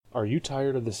Are you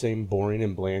tired of the same boring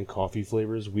and bland coffee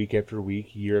flavors week after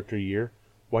week, year after year?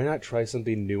 Why not try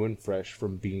something new and fresh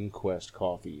from Bean Quest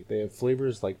Coffee? They have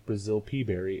flavors like Brazil Pea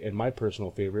Berry and my personal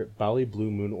favorite, Bali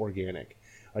Blue Moon Organic,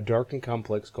 a dark and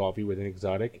complex coffee with an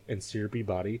exotic and syrupy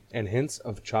body and hints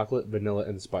of chocolate, vanilla,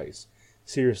 and spice.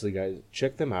 Seriously, guys,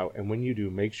 check them out, and when you do,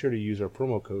 make sure to use our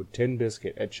promo code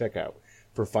TINBISCUIT at checkout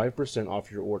for 5%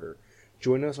 off your order.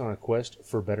 Join us on a quest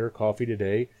for better coffee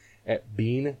today at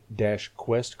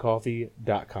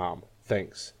bean-questcoffee.com.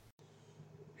 Thanks.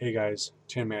 Hey guys,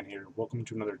 Tin Man here. Welcome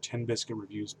to another Tin Biscuit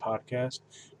Reviews podcast.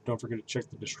 Don't forget to check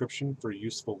the description for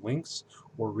useful links,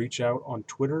 or reach out on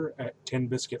Twitter at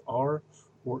TinBiscuitR,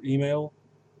 or email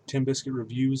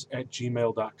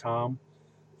tinbiscuitreviews@gmail.com.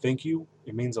 Thank you.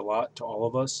 It means a lot to all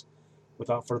of us.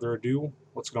 Without further ado,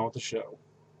 let's go on with the show.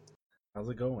 How's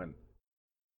it going?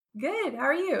 Good. How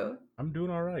are you? I'm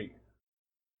doing all right.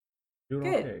 Doing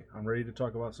Good. okay. I'm ready to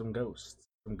talk about some ghosts,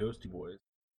 some ghosty boys.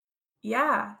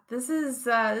 Yeah, this is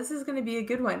going to be a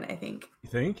good one, I think. You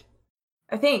think?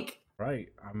 I think. Right.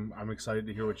 I'm excited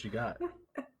to hear what you got.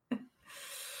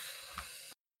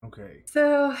 Okay.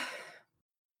 So,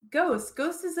 Ghost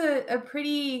is a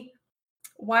pretty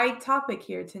wide topic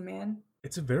here, Tin Man.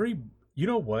 It's a very, you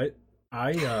know what?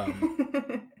 I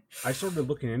started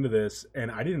looking into this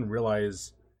and I didn't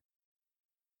realize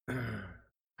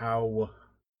how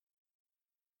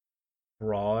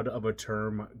broad of a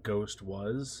term ghost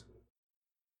was.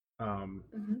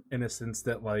 In a sense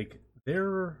that, like,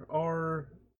 there are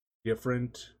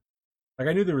different, like,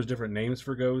 I knew there was different names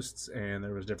for ghosts and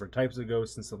there was different types of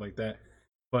ghosts and stuff like that,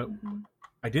 but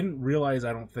I didn't realize,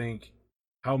 I don't think,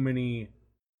 how many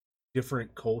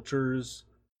different cultures,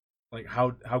 like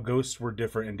how ghosts were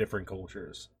different in different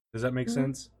cultures. Does that make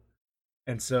sense?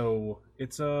 And so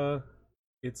it's a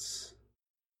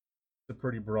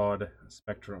pretty broad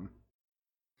spectrum.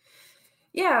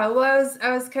 Yeah, well,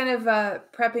 I was kind of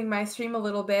prepping my stream a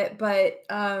little bit, but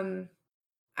I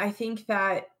think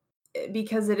that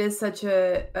because it is such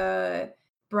a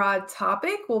broad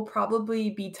topic, we'll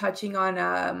probably be touching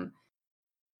on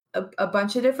a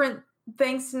bunch of different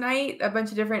things tonight, a bunch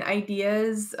of different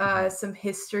ideas, some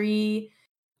history,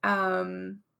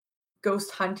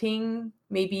 ghost hunting,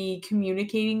 maybe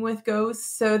communicating with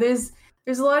ghosts. So there's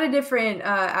a lot of different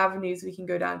avenues we can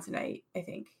go down tonight, I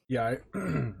think. Yeah,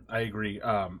 I agree.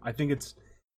 I think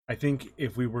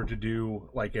if we were to do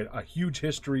like a huge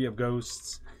history of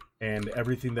ghosts and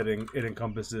everything that it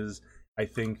encompasses, I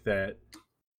think that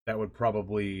would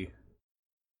probably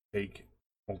take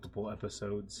multiple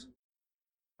episodes.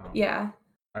 Yeah.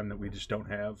 Time that we just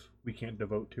don't have. We can't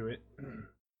devote to it.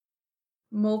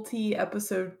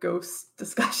 Multi-episode ghost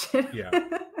discussion. Yeah.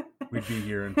 We'd be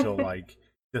here until like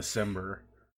December.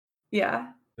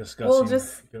 Yeah. Discussing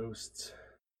ghosts.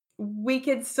 We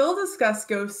could still discuss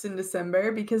ghosts in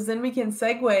December, because then we can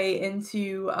segue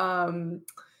into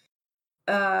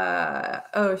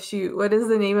oh shoot, what is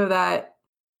the name of that?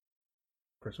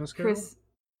 Christmas Carol?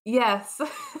 Yes.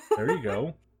 There you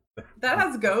go. That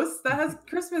has ghosts. That has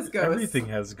Christmas ghosts. Everything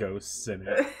has ghosts in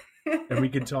it. And we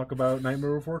can talk about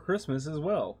Nightmare Before Christmas as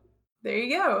well. There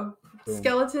you go. Boom.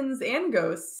 Skeletons and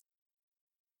ghosts.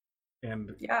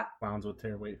 And clowns with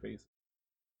tearaway faces.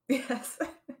 Yes.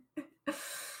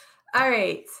 All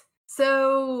right.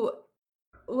 So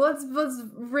let's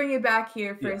bring it back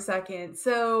here for a second.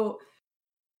 So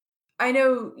I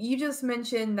know you just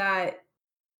mentioned that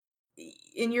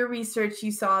in your research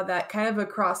you saw that kind of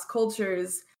across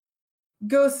cultures,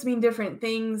 ghosts mean different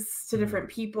things to different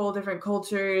people, different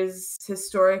cultures.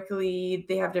 Historically,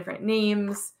 they have different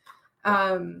names.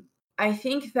 I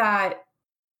think that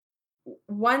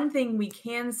one thing we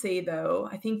can say, though,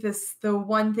 I think the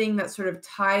one thing that sort of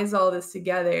ties all this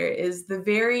together is the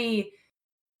very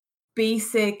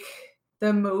basic,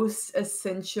 the most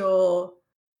essential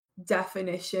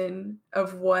definition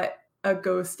of what a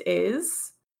ghost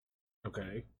is.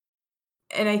 Okay.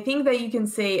 And I think that you can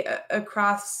say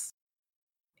across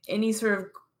any sort of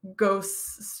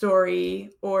ghost story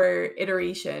or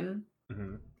iteration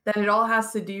that it all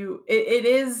has to do, it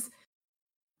is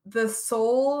the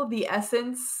soul, the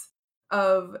essence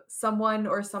of someone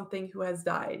or something who has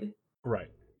died. Right.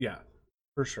 Yeah.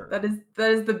 For sure. That is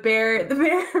the bare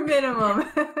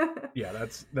minimum. Yeah,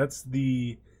 that's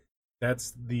the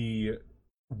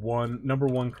number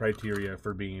one criteria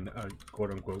for being a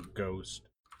quote unquote ghost,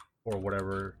 or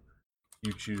whatever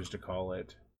you choose to call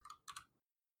it.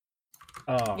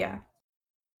 Yeah.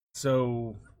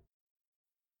 So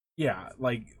yeah,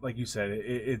 like you said,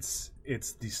 it's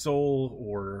the soul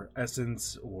or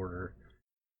essence or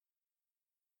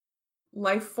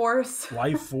life force,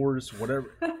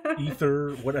 whatever,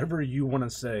 ether, whatever you want to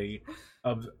say,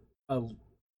 of a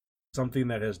something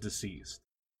that has deceased.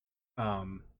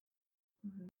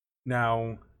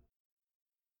 Now,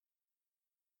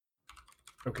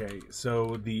 okay,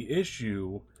 so the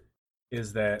issue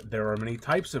is that there are many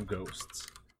types of ghosts.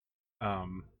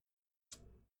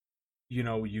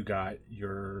 You got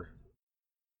your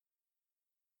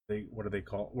what do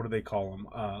they call them?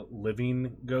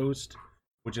 Living ghost,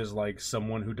 which is like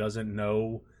someone who doesn't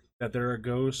know that they're a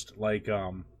ghost. Like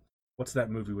what's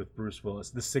that movie with Bruce Willis?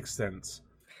 The Sixth Sense,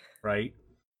 right?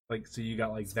 Like, so you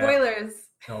got like Spoilers.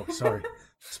 That. Oh, sorry.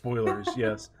 Spoilers,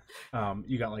 yes.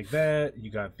 You got like that.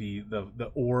 You got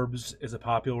the orbs is a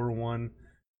popular one.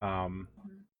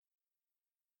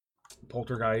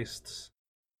 Poltergeists.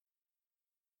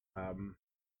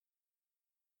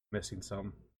 Missing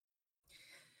some.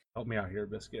 Help me out here,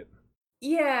 Biscuit.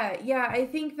 Yeah, I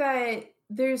think that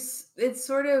it's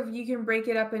sort of, you can break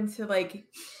it up into like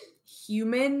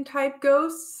human type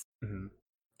ghosts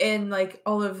and like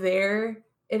all of their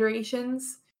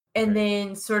iterations, and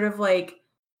then sort of like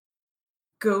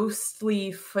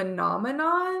ghostly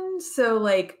phenomenon. So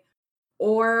like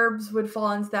orbs would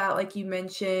fall into that, like you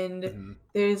mentioned.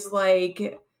 There's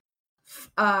like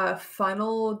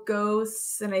funnel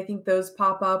ghosts, and I think those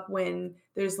pop up when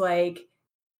there's like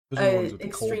those are the ones with the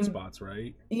cold spots,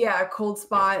 right? Yeah, cold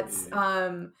spots.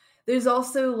 Yeah. There's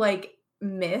also like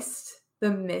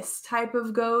the mist type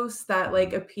of ghosts that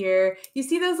like appear. You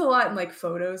see those a lot in like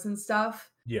photos and stuff.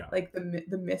 Yeah, like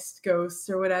the mist ghosts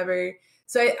or whatever.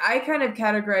 So I kind of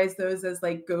categorize those as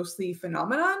like ghostly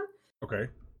phenomenon. Okay.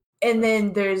 And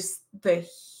then there's the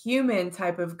human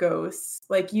type of ghosts,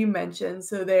 like you mentioned.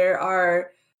 So there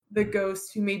are the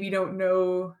ghosts who maybe don't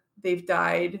know they've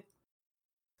died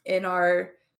and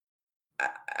are,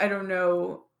 I don't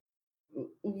know,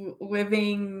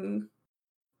 living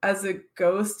as a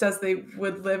ghost as they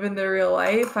would live in their real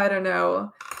life. I don't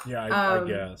know. Yeah, I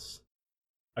guess.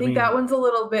 I think that one's a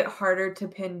little bit harder to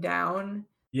pin down.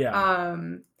 Yeah.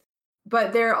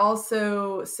 But they're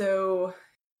also, so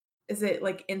is it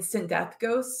like instant death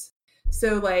ghosts?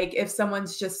 So like if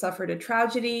someone's just suffered a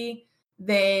tragedy,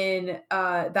 then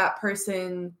that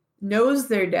person knows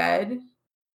they're dead,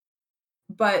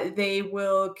 but they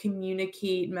will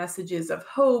communicate messages of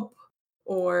hope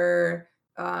or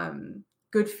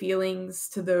good feelings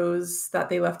to those that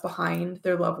they left behind,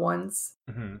 their loved ones.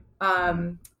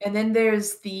 And then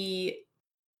there's the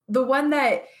one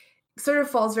that sort of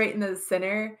falls right into the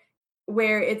center,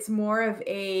 where it's more of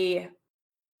a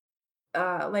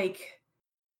like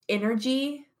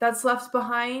energy that's left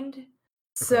behind. Okay.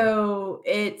 So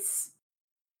it's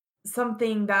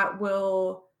something that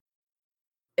will,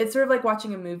 it's sort of like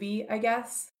watching a movie, I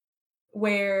guess,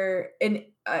 where in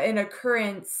an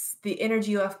occurrence, the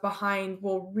energy left behind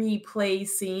will replay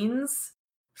scenes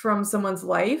from someone's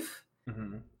life.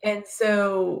 And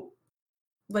so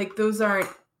like those aren't,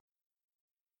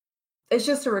 it's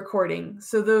just a recording.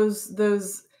 So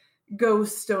those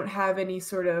ghosts don't have any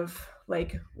sort of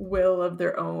like will of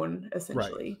their own,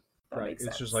 essentially. Right.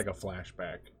 It's just like a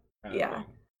flashback. Yeah.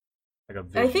 Like a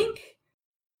vision.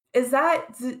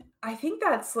 I think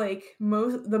that's like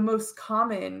the most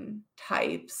common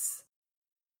types.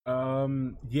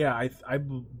 Yeah, I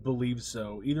believe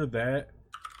so. Either that,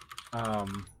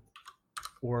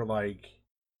 or like,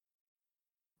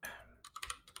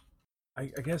 I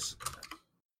guess.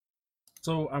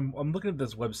 So I'm looking at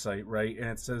this website, right, and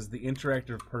it says the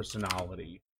interactive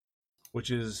personality,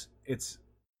 which is, it's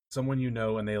someone you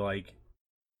know and they like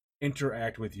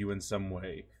interact with you in some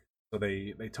way. So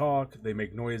they talk, they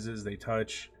make noises, they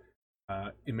touch,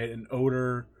 emit an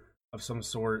odor of some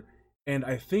sort. And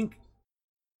I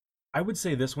would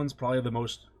say this one's probably the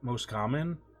most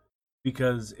common,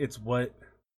 because it's what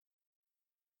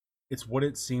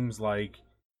it seems like.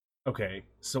 Okay,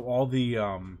 so all the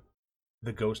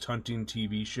ghost hunting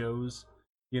TV shows,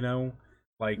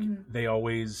 like they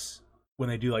always, when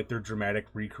they do like their dramatic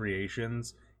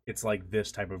recreations, it's like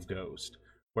this type of ghost,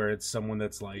 where it's someone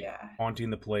that's like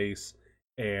haunting the place,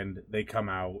 and they come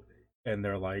out and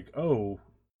they're like, oh,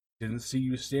 didn't see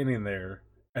you standing there,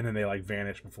 and then they like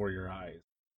vanish before your eyes.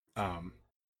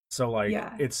 So like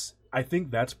it's, I think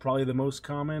that's probably the most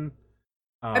common.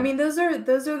 I mean, those are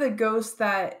the ghosts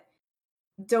that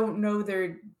don't know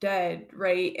they're dead,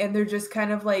 right? And they're just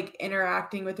kind of like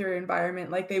interacting with their environment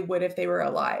like they would if they were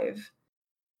alive.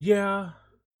 Yeah,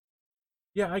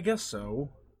 I guess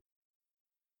so.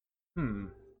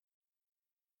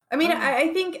 I mean,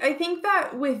 I think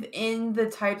that within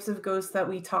the types of ghosts that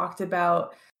we talked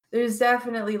about, there's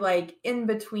definitely like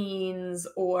in-betweens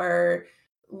or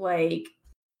like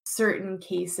certain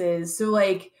cases. So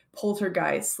like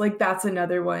poltergeist, like that's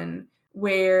another one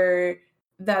where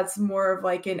that's more of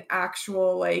like an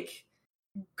actual like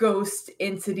ghost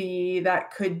entity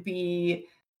that could be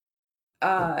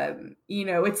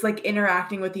it's like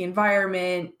interacting with the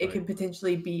environment. It could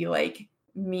potentially be like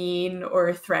mean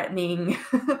or threatening.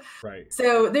 Right.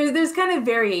 So there's kind of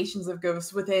variations of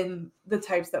ghosts within the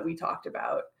types that we talked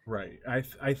about. Right.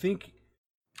 I think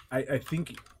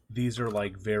these are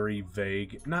like very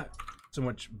vague, not so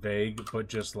much vague, but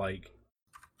just like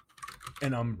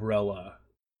an umbrella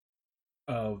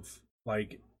of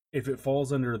like, if it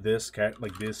falls under this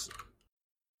this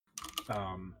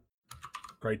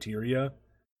criteria,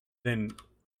 then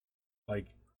like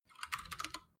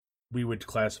we would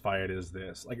classify it as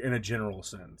this, like in a general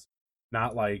sense,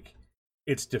 not like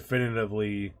it's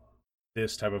definitively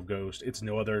this type of ghost. It's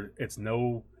no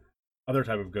other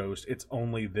type of ghost. It's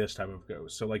only this type of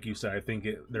ghost. So like you said, I think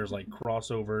there's like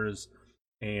crossovers,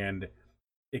 and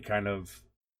it kind of,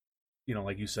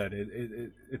 like you said,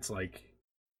 it's like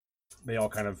they all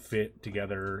kind of fit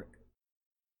together,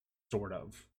 sort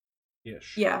of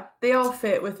ish. Yeah, they all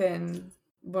fit within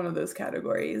one of those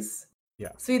categories.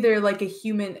 Yeah. So either like a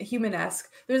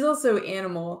human-esque. There's also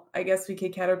animal. I guess we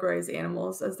could categorize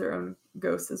animals as their own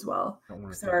ghosts as well.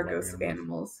 Because there are ghosts of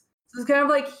animals. So it's kind of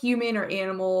like human or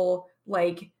animal,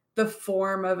 like the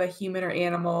form of a human or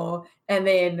animal, and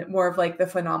then more of like the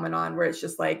phenomenon where it's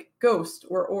just like ghost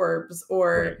or orbs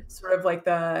or sort of like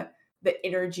the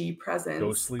energy presence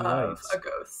ghostly of lights. a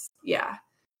ghost. Yeah.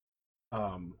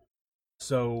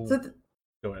 So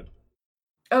go ahead.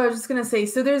 Oh, I was just gonna say,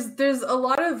 so there's a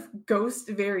lot of ghost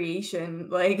variation,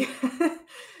 like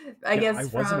I guess I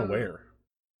wasn't aware.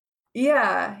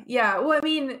 Yeah. Well, I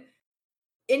mean,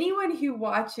 anyone who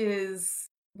watches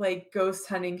like ghost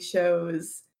hunting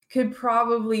shows could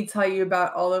probably tell you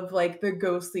about all of like the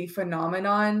ghostly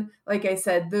phenomenon. Like I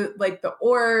said, the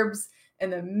orbs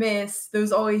and the mists,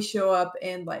 those always show up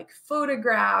in like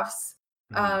photographs.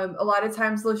 Mm-hmm. A lot of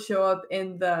times they'll show up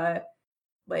in the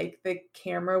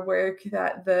camera work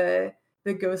that the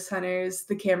ghost hunters,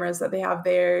 the cameras that they have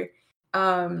there.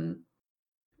 I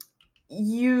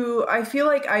feel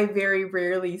like I very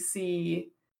rarely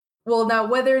see, well, now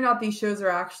whether or not these shows are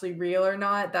actually real or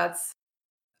not, that's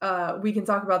we can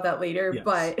talk about that later. Yes.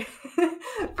 But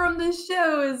from the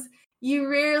shows, you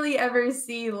rarely ever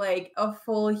see like a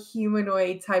full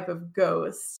humanoid type of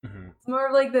ghost. Mm-hmm. It's more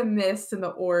of like the mist and the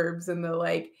orbs and the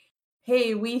like,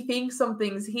 hey, we think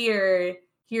something's here.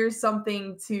 Here's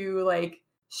something to like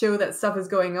show that stuff is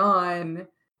going on,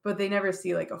 but they never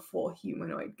see like a full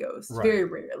humanoid ghost. Right. Very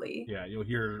rarely. Yeah, you'll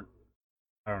hear,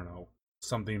 I don't know,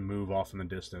 something move off in the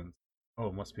distance. Oh,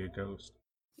 it must be a ghost.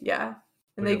 Yeah.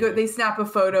 And they snap a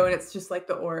photo and it's just like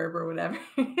the orb or whatever.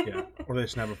 Yeah. Or they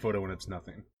snap a photo and it's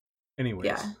nothing. Anyways.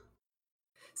 Yeah.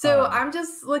 So I'm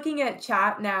just looking at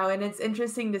chat now, and it's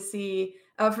interesting to see,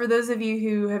 for those of you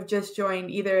who have just joined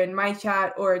either in my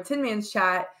chat or Tin Man's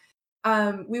chat,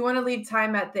 we want to leave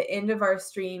time at the end of our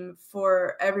stream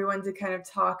for everyone to kind of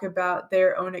talk about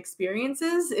their own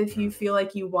experiences if you feel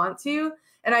like you want to.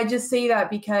 And I just say that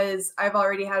because I've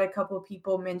already had a couple of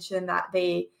people mention that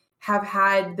they have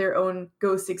had their own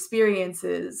ghost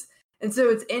experiences. And so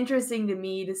it's interesting to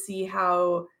me to see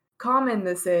how common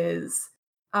this is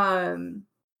kind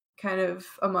of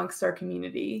amongst our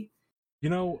community.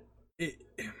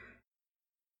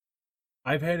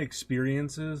 I've had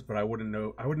experiences, but I wouldn't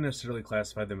necessarily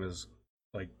classify them as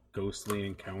like ghostly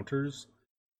encounters.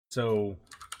 So,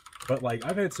 but like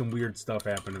I've had some weird stuff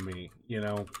happen to me,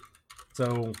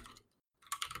 So,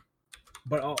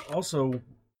 but also,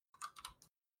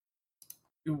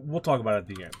 we'll talk about it at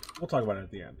the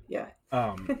end. Yeah.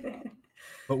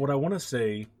 But what I want to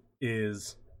say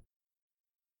is,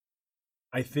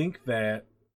 I think that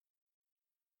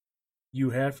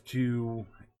you have to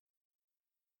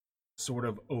sort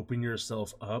of open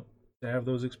yourself up to have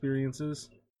those experiences,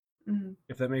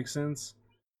 if that makes sense.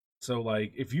 So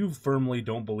like, if you firmly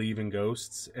don't believe in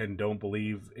ghosts and don't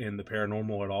believe in the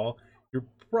paranormal at all, you're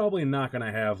probably not going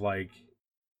to have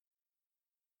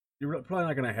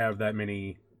that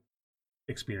many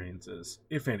experiences,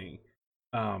 if any.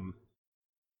 I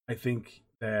think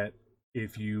that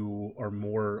if you are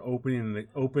more open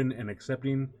and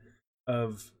accepting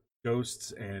of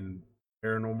ghosts and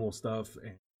paranormal stuff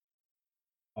and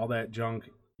all that junk,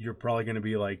 you're probably going to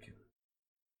be like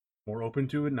more open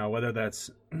to it. Now, whether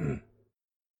that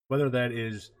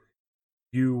is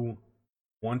you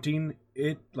wanting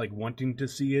it, like wanting to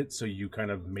see it, so you kind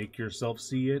of make yourself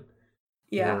see it,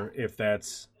 or if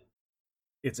it's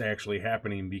actually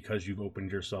happening because you've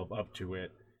opened yourself up to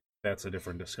it, that's a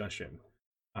different discussion.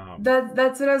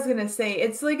 That's what I was gonna say.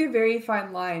 It's like a very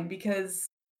fine line, because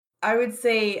I would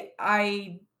say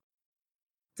I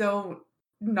don't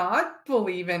not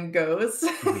believe in ghosts.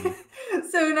 Mhm.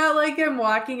 So not like I'm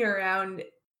walking around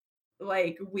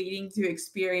like waiting to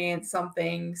experience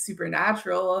something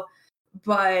supernatural,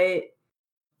 but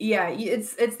yeah,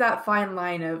 it's that fine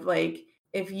line of like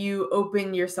if you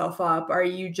open yourself up, are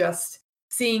you just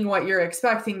seeing what you're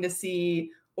expecting to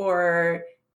see, or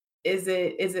is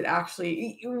it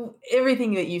actually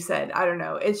everything that you said? I don't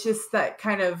know. It's just that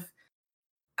kind of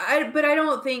but I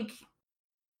don't think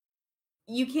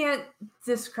you can't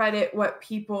discredit what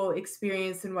people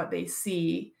experience and what they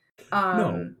see.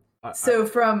 No, Um, I so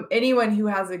from anyone who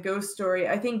has a ghost story,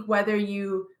 I think whether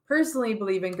you personally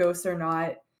believe in ghosts or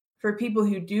not, for people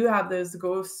who do have those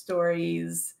ghost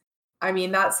stories, I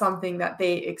mean, that's something that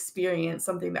they experience,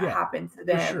 something that yeah, happened to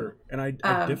for them. sure, and I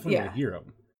definitely want to Yeah, hear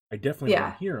them. I definitely want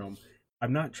yeah, to hear them.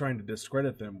 I'm not trying to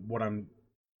discredit them. What I'm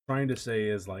trying to say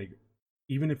is like,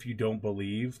 even if you don't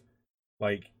believe,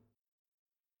 like,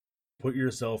 put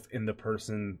yourself in the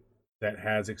person that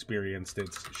has experienced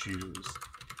its shoes,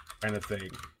 kind of thing.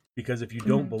 Because if you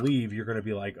don't mhm, believe, you're going to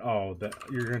be like, oh, that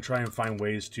you're going to try and find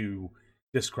ways to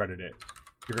discredit it.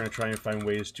 You're going to try and find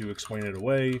ways to explain it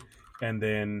away, and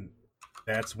then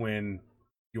that's when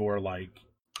you're like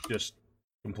just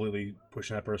completely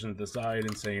pushing that person to the side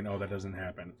and saying, "Oh, that doesn't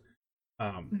happen."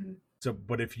 Um, mhm. so,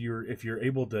 but if you're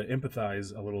able to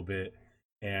empathize a little bit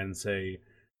and say,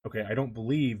 "Okay, I don't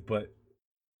believe, but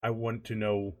I want to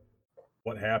know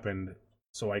what happened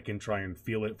so I can try and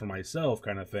feel it for myself,"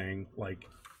 kind of thing, like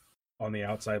on the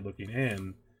outside looking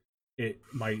in, it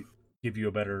might give you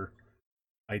a better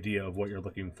idea of what you're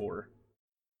looking for.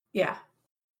 Yeah,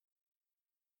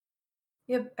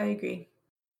 yep, I agree.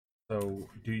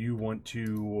 So, do you want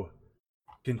to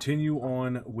continue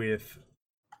on with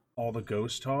all the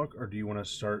ghost talk, or do you want to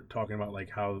start talking about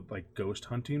like how like ghost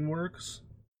hunting works?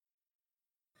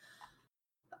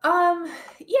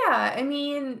 Yeah, I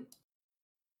mean,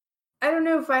 I don't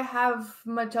know if I have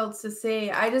much else to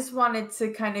say. I just wanted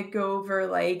to kind of go over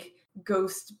like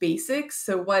ghost basics.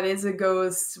 So what is a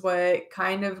ghost? What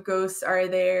kind of ghosts are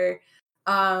there?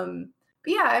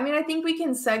 But yeah, I mean, I think we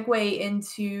can segue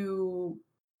into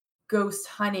ghost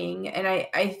hunting. And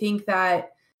I think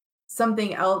that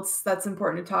something else that's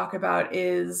important to talk about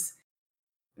is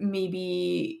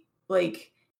maybe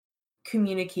like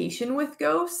communication with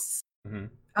ghosts. Hmm.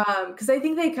 Because I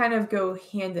think they kind of go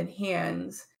hand in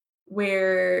hand,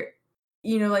 where,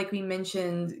 like we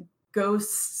mentioned,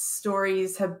 ghost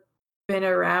stories have been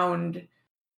around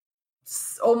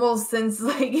almost since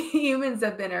like humans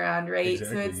have been around, right?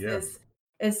 So Exactly. Yeah.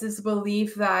 it's this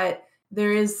belief that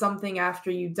there is something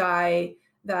after you die,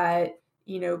 that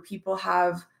people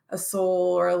have a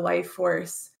soul or a life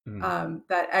force Hmm.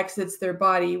 that exits their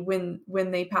body when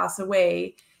they pass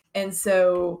away. And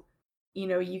so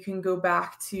you can go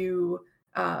back to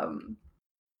um,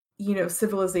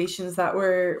 civilizations that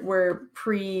were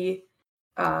pre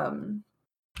um,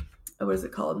 what is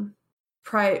it called,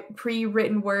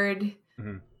 pre-written word.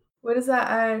 Hmm. What is that?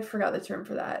 I forgot the term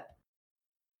for that.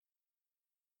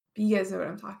 But you guys know what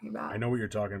I'm talking I about. know what you're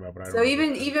talking about, but I don't So know the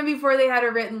even term. even before they had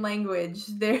a written language,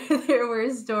 there were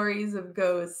stories of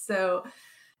ghosts. So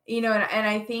and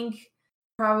I think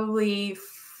probably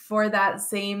for that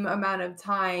same amount of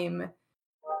time,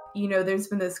 there's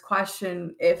been this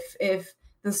question: if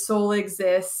the soul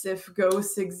exists, if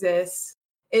ghosts exist,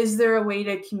 is there a way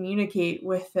to communicate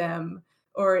with them,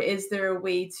 or is there a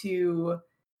way to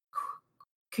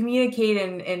communicate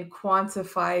and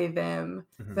quantify them?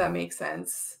 If Hmm. that makes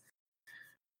sense.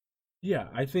 Yeah,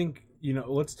 I think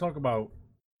Let's talk about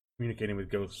communicating with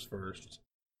ghosts first,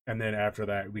 and then after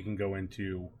that we can go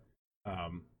into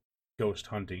um, ghost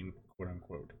hunting, quote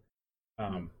unquote.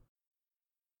 Mm. Um,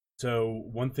 so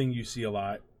one thing you see a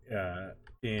lot uh,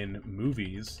 in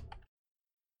movies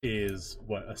is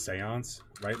what, a séance,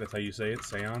 right? That's how you say it,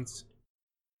 séance.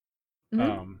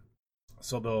 Mhm. Um,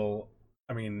 so they'll,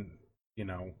 I mean, you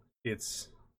know, it's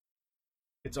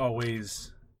it's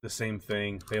always the same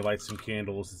thing. They light some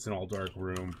candles. It's an all dark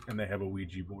room, and they have a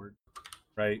Ouija board,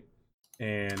 right?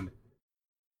 And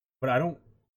but I don't.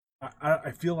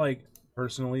 I feel like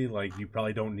personally, like you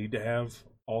probably don't need to have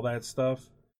all that stuff.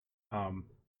 Um,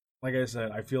 like I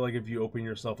said, I feel like if you open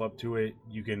yourself up to it,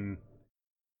 you can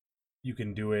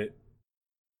do it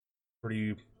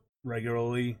pretty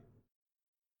regularly.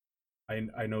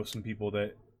 I know some people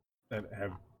that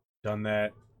have done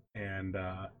that, and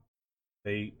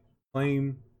they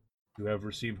claim to have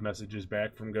received messages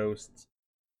back from ghosts.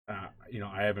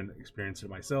 I haven't experienced it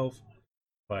myself,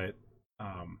 but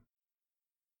um,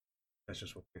 that's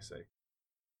just what they say.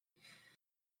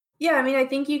 Yeah, I mean, I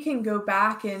think you can go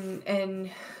back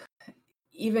and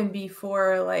even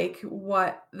before like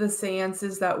what the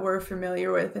seances that we're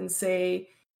familiar with, and say,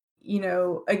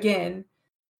 again,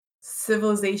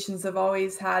 civilizations have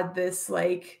always had this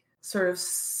like sort of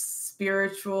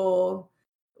spiritual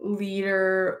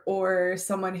leader or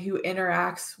someone who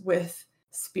interacts with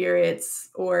spirits,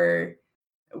 or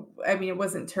I mean, it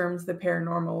wasn't termed the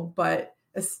paranormal, but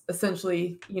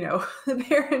essentially, the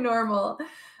paranormal.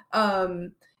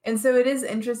 And so it is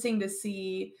interesting to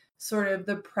see sort of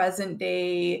the present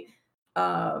day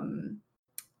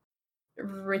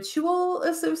ritual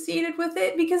associated with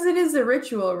it, because it is a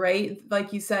ritual, right?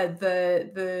 Like you said,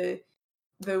 the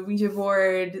Ouija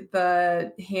board,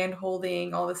 the hand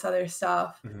holding, all this other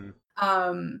stuff.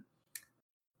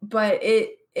 But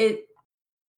it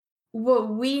what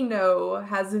we know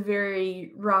has a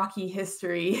very rocky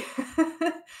history.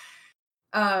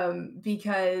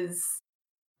 Because,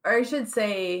 or I should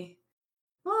say,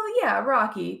 well, yeah,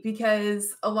 rocky,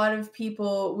 because a lot of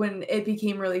people, when it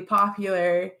became really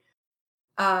popular,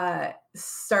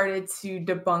 started to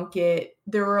debunk it.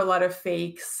 There were a lot of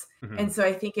fakes. And so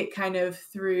I think it kind of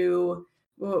threw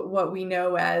what we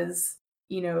know as,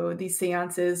 these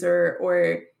seances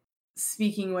or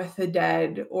speaking with the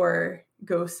dead or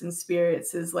ghosts and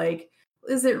spirits is like,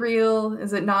 is it real?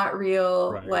 Is it not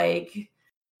real? Right. Like,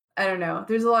 I don't know.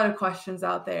 There's a lot of questions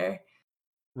out there.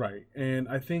 Right. And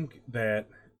I think that,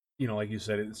 like you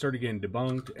said, it started getting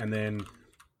debunked, and then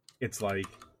it's like,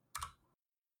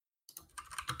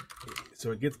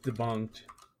 so it gets debunked,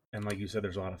 and like you said,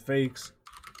 there's a lot of fakes.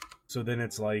 So then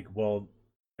it's like, well,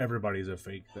 everybody's a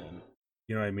fake then.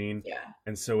 You know what I mean? Yeah.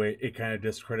 And so it kind of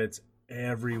discredits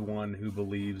everyone who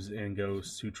believes in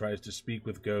ghosts, who tries to speak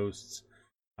with ghosts,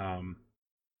 paranormal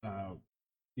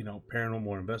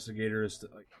investigators.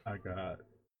 Like a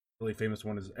really famous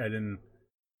one is Ed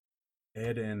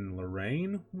and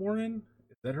Lorraine Warren.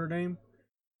 Is that her name?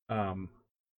 The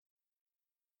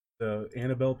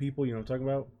Annabelle people, you know what I'm talking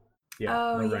about? Yeah.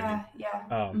 Oh, Lorraine.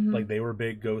 yeah. Like they were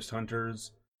big ghost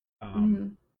hunters.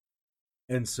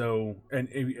 And so, and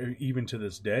even to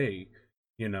this day,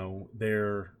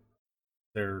 they're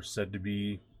said to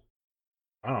be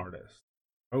con artists,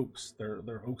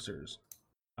 they're hoaxers.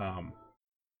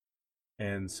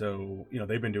 And so,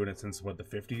 they've been doing it since what, the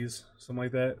 50s, something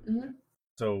like that.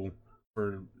 So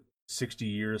for 60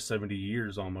 years, 70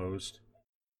 years almost,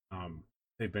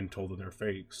 they've been told that they're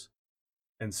fakes.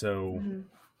 And so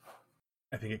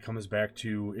I think it comes back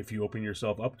to, if you open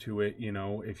yourself up to it,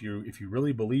 if you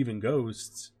really believe in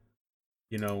ghosts,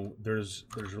 there's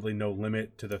really no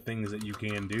limit to the things that you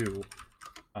can do.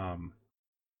 I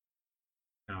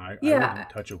wouldn't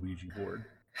touch a Ouija board.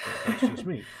 That's just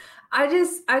me. I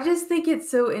just think it's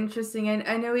so interesting. And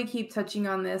I know we keep touching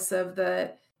on this of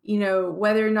the,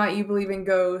 whether or not you believe in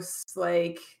ghosts,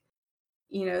 like,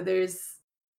 there's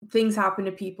things happen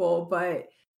to people, but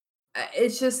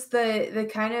it's just the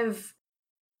kind of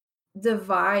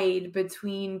divide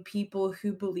between people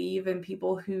who believe and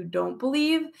people who don't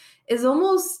believe is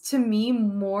almost, to me,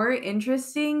 more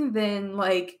interesting than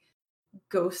like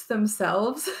ghosts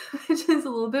themselves, which is a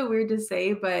little bit weird to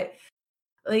say, but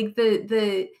like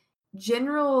the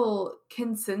general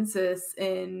consensus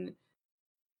in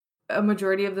a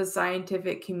majority of the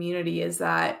scientific community is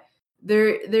that there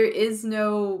is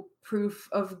no proof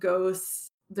of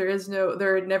ghosts. There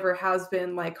never has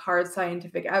been like hard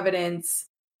scientific evidence.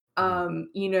 A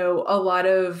lot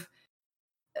of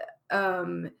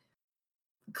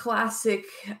classic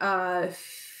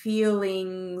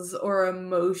feelings or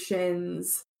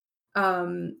emotions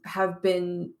have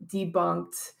been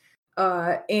debunked.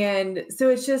 And so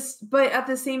it's just, but at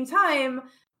the same time,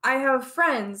 I have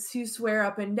friends who swear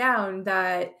up and down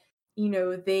that,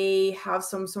 they have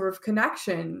some sort of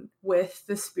connection with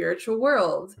the spiritual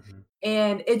world.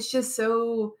 And it's just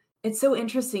it's so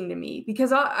interesting to me,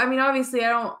 because I mean, obviously I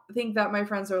don't think that my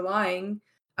friends are lying.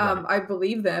 Right. I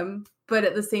believe them, but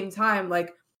at the same time,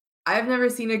 like, I've never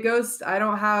seen a ghost. I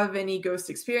don't have any ghost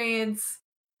experience.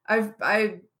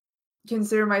 I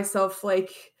consider myself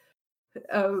like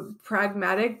a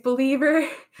pragmatic believer,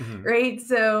 right?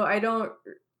 So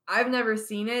I've never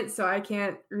seen it, so I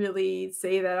can't really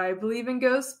say that I believe in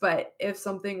ghosts, but if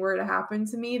something were to happen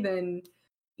to me, then,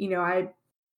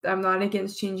 I'm not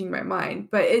against changing my mind.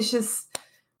 But it's just,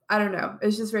 I don't know.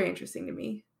 It's just very interesting to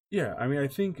me. Yeah, I mean, I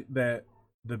think that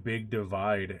the big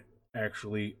divide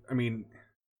actually, I mean,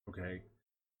 okay,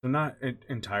 so not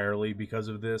entirely because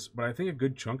of this, but I think a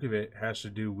good chunk of it has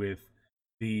to do with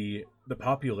the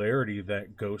popularity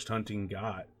that ghost hunting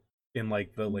got in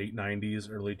like the late 90s,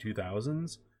 early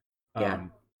 2000s. Yeah.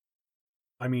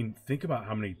 I mean, think about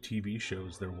how many TV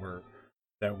shows there were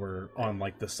that were on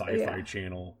like the Sci-Fi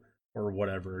channel or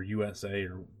whatever, USA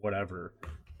or whatever,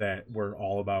 that were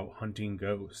all about hunting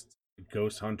ghosts,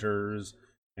 ghost hunters,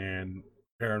 and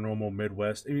Paranormal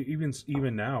Midwest.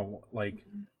 Even now, like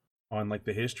on like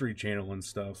the History Channel and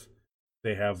stuff,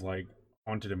 they have like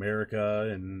Haunted America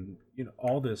and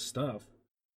all this stuff.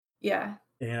 Yeah.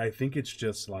 And I think it's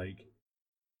just like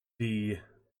the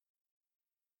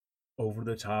over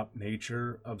the top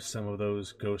nature of some of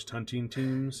those ghost hunting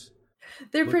teams.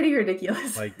 They're pretty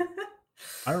ridiculous. Like,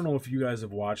 I don't know if you guys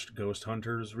have watched Ghost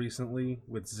Hunters recently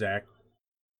with Zach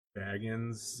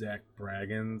Braggins,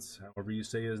 however you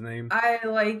say his name. I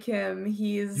like him.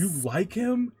 You like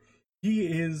him? He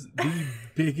is the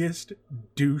biggest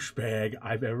douchebag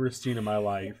I've ever seen in my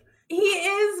life. He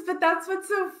is, but that's what's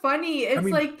so funny. It's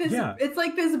like this. Yeah. It's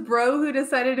like this bro who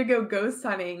decided to go ghost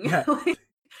hunting. Yeah.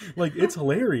 Like it's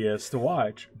hilarious to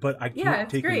watch, but I can't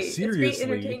take him seriously. It's great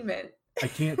entertainment. I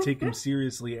can't take him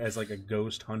seriously as like a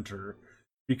ghost hunter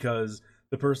because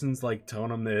the person's like telling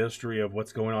him the history of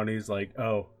what's going on. He's like,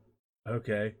 "Oh,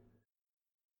 okay,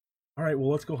 all right.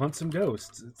 Well, let's go hunt some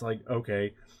ghosts." It's like,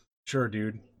 okay, sure,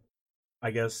 dude.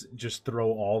 I guess just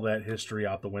throw all that history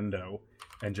out the window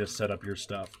and just set up your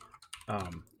stuff.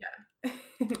 Yeah.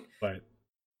 But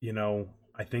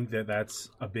I think that that's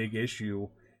a big issue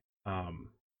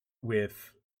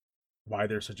with why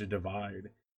there's such a divide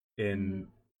in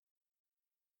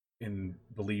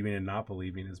believing and not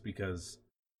believing, is because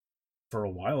for a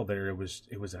while there it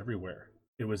was everywhere.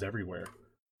 It was everywhere.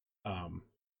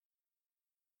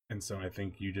 And so I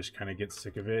think you just kind of get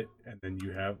sick of it, and then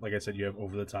you have, like I said, you have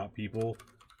over the top people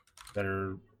that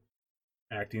are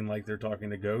acting like they're talking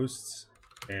to ghosts,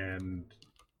 and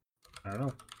I don't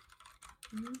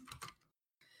know.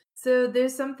 So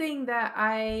there's something that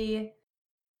I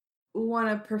want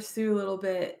to pursue a little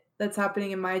bit that's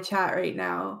happening in my chat right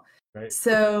now. Right.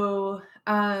 So,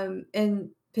 and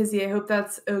Pizzy, I hope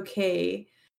that's okay.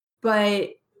 But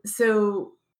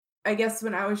so I guess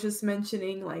when I was just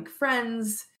mentioning like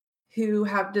friends who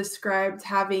have described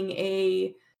having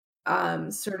a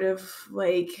sort of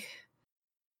like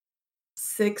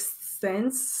sixth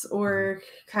sense or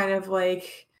kind of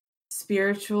like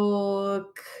spiritual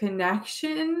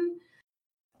connection,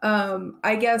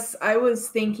 I guess I was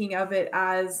thinking of it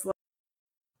as like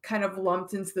kind of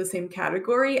lumped into the same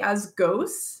category as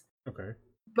ghosts. Okay.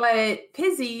 But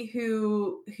Pizzy,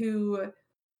 who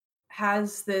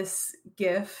has this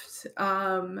gift,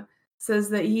 says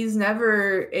that he's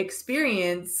never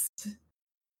experienced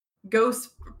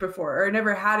ghosts before, or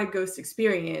never had a ghost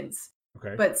experience.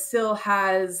 Okay. But still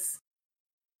has,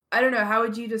 I don't know, how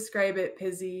would you describe it,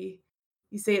 Pizzy?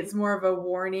 You say it's more of a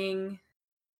warning.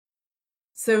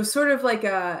 So sort of like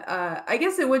I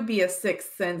guess it would be a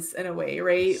sixth sense in a way,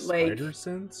 right? Spider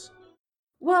sense?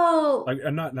 Well, like,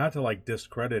 I'm not to like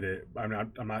discredit it.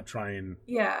 I'm not trying.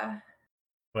 Yeah.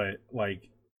 But like,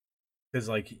 because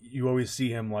like you always see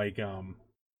him like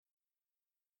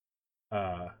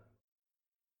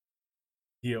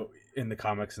he in the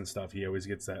comics and stuff, he always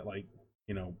gets that like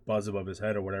buzz above his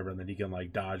head or whatever, and then he can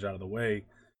like dodge out of the way.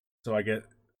 So I get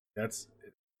that's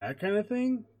that kind of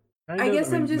thing. I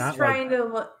guess I'm just trying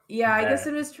to I guess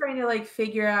I'm just trying to like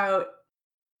figure out,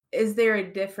 is there a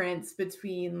difference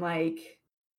between like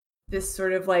this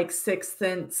sort of like sixth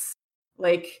sense,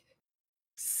 like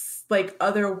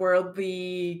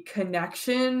otherworldly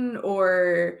connection,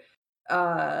 or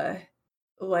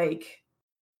like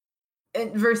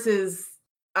versus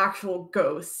actual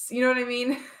ghosts, you know what I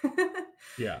mean?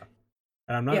 Yeah.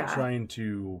 And I'm not trying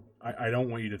to I don't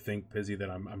want you to think, Pizzy, that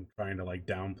I'm trying to like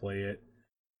downplay it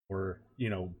or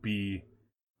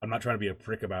I'm not trying to be a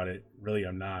prick about it. Really,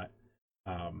 I'm not.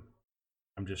 I'm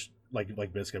just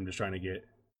like Biscuit, I'm just trying to get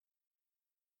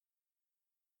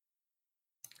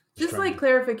just like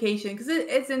clarification, because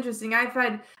it's interesting. I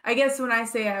guess when I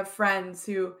say I have friends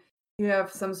who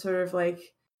have some sort of like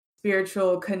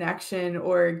spiritual connection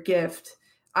or gift,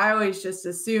 I always just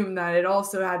assume that it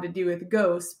also had to do with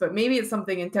ghosts, but maybe it's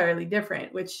something entirely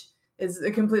different, which is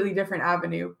a completely different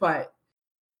avenue. But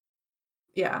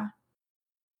yeah.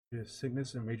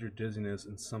 Sickness and major dizziness,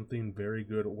 and something very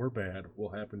good or bad will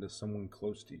happen to someone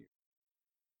close to you.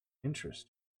 Interesting.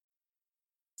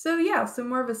 So yeah, so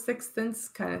more of a sixth sense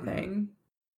kind of thing.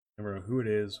 Never know who it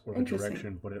is or the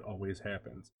direction, but it always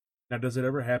happens. Now, does it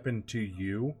ever happen to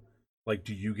you? Like,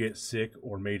 do you get sick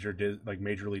or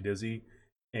majorly dizzy,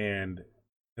 and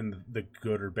then the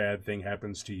good or bad thing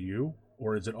happens to you,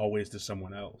 or is it always to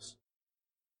someone else?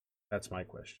 That's my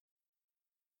question.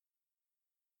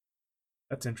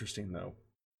 That's interesting, though.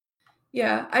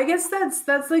 Yeah, I guess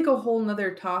that's like a whole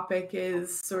nother topic,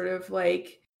 is sort of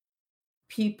like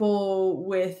people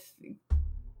with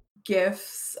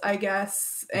gifts, I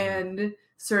guess, and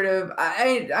sort of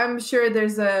I'm sure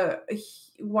there's a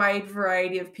wide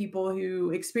variety of people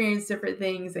who experience different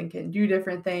things and can do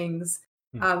different things.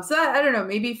 So I don't know,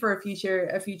 maybe for a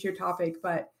future topic,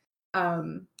 but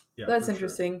that's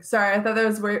interesting. Sure. Sorry, I thought that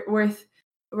was worth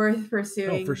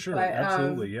pursuing. No, for sure, but,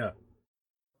 absolutely, yeah.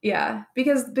 Yeah,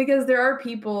 because there are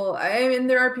people. I mean,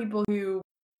 there are people who,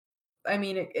 I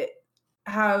mean,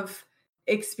 have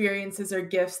experiences or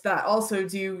gifts that also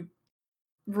do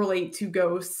relate to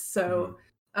ghosts. So,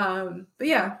 but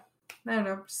yeah, I don't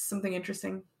know, something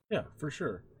interesting. Yeah, for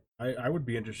sure. I would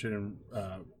be interested in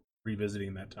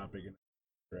revisiting that topic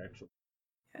actually.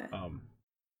 Yeah.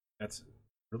 That's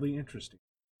really interesting.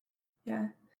 Yeah.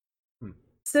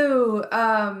 So,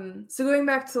 so going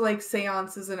back to like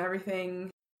seances and everything,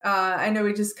 I know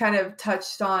we just kind of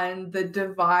touched on the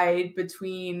divide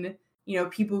between, you know,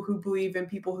 people who believe and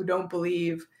people who don't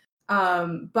believe.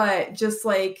 But just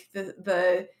like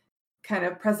the kind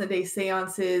of present day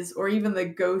seances or even the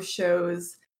ghost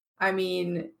shows, I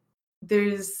mean,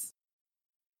 there's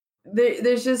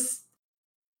just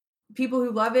people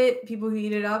who love it, people who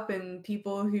eat it up, and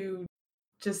people who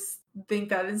just think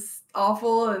that is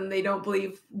awful and they don't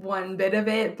believe one bit of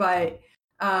it. But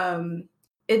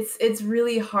it's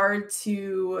really hard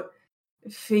to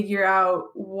figure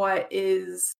out what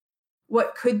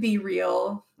could be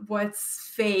real,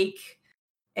 what's fake,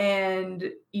 and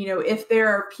you know, if there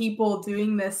are people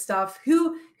doing this stuff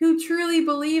who truly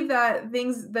believe that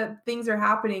things are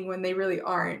happening when they really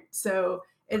aren't. So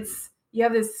it's, you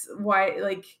have this wide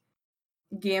like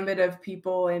gambit of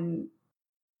people and,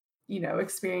 you know,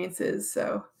 experiences.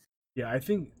 So yeah, I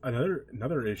think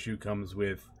another issue comes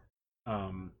with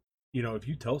you know, if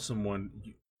you tell someone,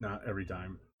 not every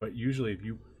time, but usually if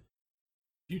you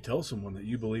tell someone that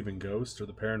you believe in ghosts or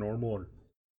the paranormal or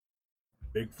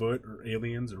Bigfoot or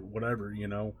aliens or whatever, you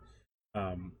know,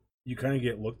 you kind of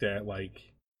get looked at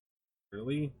like,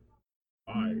 really?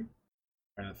 Why?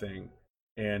 Kind of thing.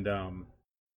 And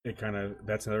it kind of,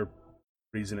 that's another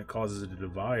reason it causes a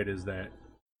divide, is that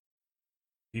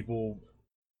people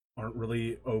aren't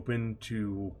really open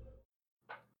to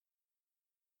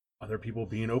other people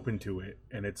being open to it,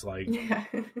 and it's like, yeah.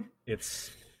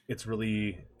 it's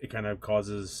really, it kind of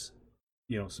causes,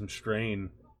 you know, some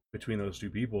strain between those two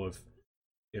people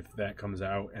if that comes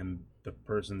out and the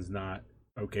person's not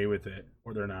okay with it,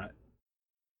 or they're not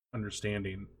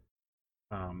understanding.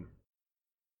 And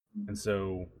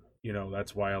so, you know,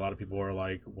 that's why a lot of people are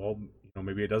like, well, you know,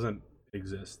 maybe it doesn't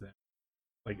exist then.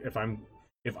 Like if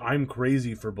I'm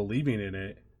crazy for believing in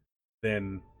it,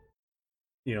 then,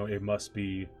 you know, it must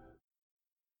be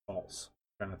false,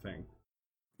 kind of thing.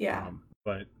 Yeah.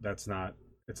 But it's not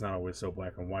always so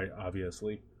black and white,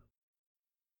 obviously.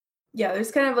 Yeah,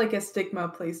 there's kind of like a stigma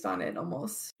placed on it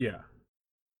almost. Yeah.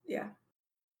 Yeah.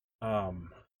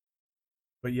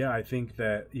 But yeah, I think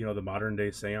that, you know, the modern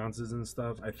day seances and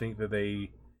stuff, I think that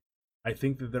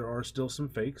there are still some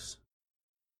fakes.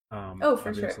 Oh, for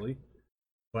obviously. Sure.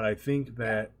 But I think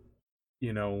that,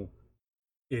 you know,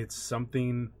 it's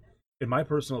something, in my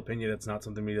personal opinion, it's not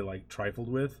something to be like trifled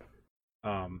with.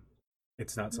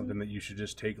 It's not something that you should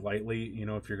just take lightly. You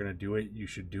know, if you're going to do it, you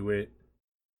should do it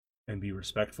and be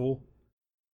respectful,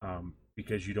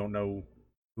 because you don't know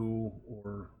who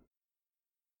or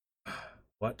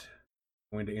what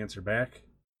going to answer back.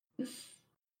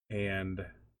 And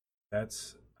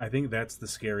I think that's the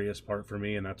scariest part for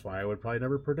me, and that's why I would probably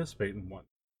never participate in one.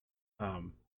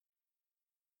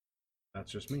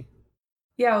 That's just me.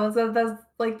 Yeah, well, that's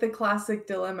like the classic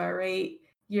dilemma, right?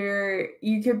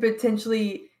 You could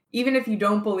potentially, even if you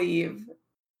don't believe,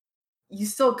 you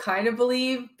still kind of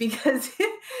believe, because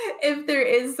if there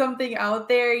is something out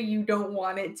there, you don't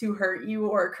want it to hurt you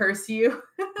or curse you.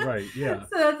 Right, yeah.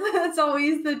 So that's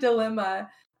always the dilemma.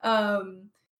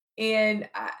 And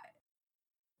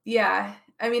yeah,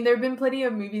 I mean, there have been plenty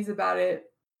of movies about it.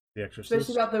 The Exorcist?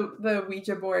 Especially about the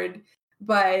Ouija board.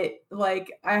 But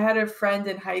like, I had a friend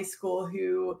in high school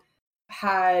who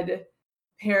had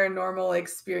paranormal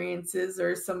experiences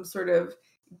or some sort of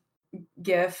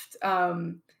gift,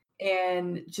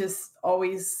 and just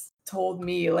always told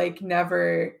me like,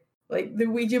 never, like the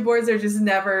Ouija boards are just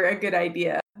never a good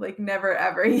idea. Like, never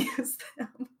ever use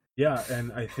them. Yeah,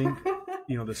 and I think,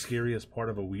 you know, the scariest part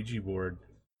of a Ouija board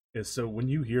is, so when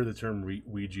you hear the term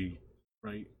Ouija,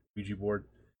 right? Ouija board,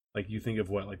 like you think of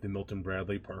what, like the Milton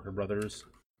Bradley Parker Brothers,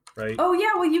 right? Oh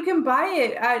yeah, well you can buy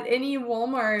it at any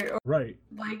Walmart. Or, right.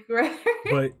 Like, right.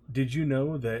 But did you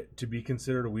know that to be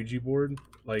considered a Ouija board,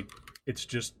 like it's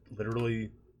just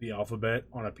literally the alphabet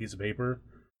on a piece of paper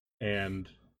and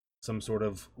some sort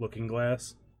of looking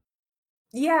glass?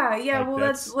 Yeah. Like Well,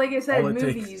 that's that's like I all said, it takes.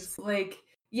 movies. Like,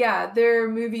 yeah, there are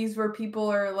movies where people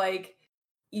are like,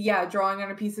 yeah, drawing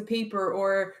on a piece of paper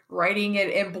or writing it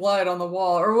in blood on the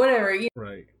wall or whatever.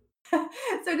 Right.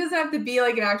 So it doesn't have to be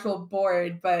like an actual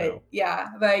board, No. but yeah,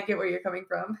 but I get where you're coming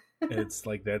from. It's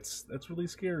like that's really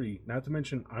scary. Not to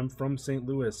mention I'm from St.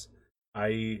 Louis.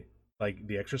 I like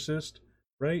The Exorcist,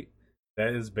 right?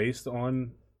 That is based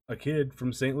on a kid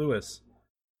from St. Louis.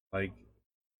 Like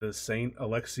the St.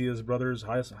 Alexia's Brothers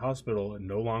Hospital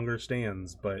no longer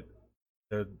stands, but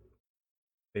they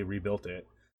they rebuilt it.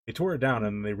 They tore it down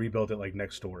and they rebuilt it like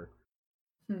next door.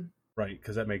 Hmm. Right,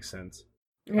 because that makes sense.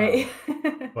 Right.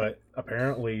 But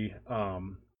apparently,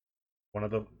 one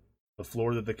of the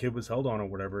floor that the kid was held on or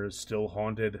whatever is still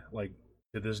haunted like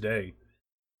to this day.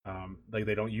 Like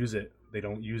they don't use it. They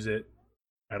don't use it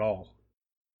at all.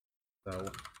 So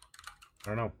I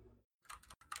don't know.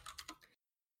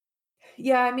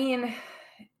 Yeah, I mean,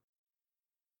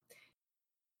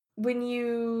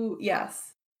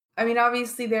 yes. I mean,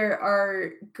 obviously there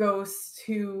are ghosts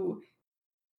who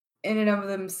in and of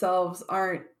themselves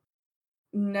aren't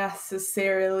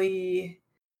necessarily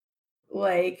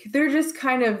like they're just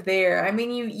kind of there. I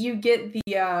mean, you get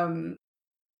the uh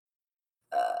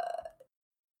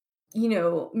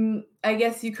I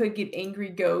guess you could get angry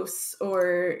ghosts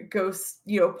or ghosts,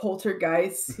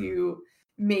 poltergeists Mhm. who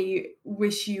may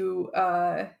wish you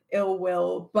ill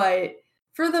will, but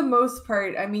for the most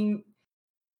part, I mean,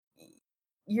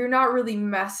 you're not really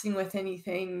messing with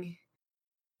anything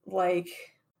like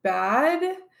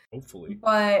bad, Hopefully,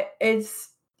 but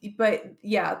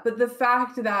yeah, but the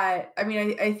fact that I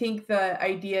mean, I think the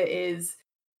idea is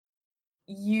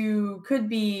you could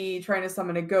be trying to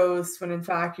summon a ghost when in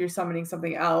fact you're summoning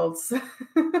something else.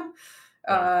 right?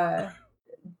 uh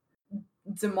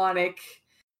Demonic,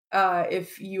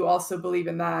 if you also believe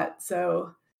in that.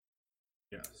 So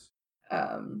Yes.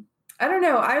 um I don't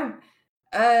know.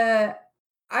 Uh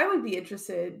I would be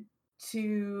interested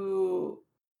to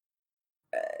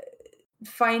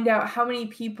find out how many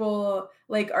people,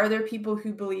 like, are there people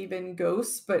who believe in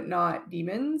ghosts but not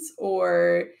demons,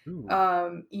 or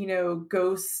Ooh.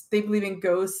 ghosts, they believe in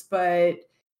ghosts but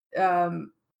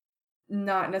um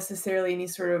not necessarily any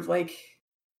sort of like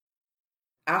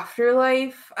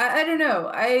afterlife. I don't know.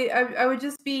 I would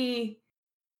just be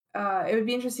it would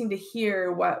be interesting to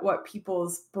hear what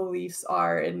people's beliefs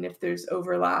are and if there's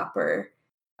overlap or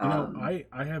um I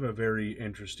have a very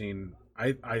interesting.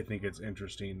 I think it's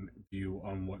interesting view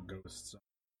on what ghosts are,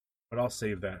 but I'll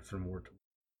save that for more.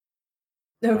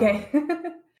 okay. Um,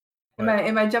 but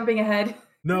Am I jumping ahead?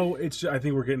 no, it's. I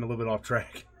think we're getting a little bit off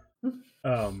track.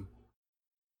 Um,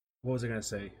 what was I gonna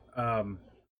say?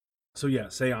 So yeah,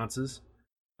 seances.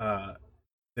 Uh,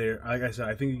 there, like I said,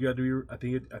 I think you got to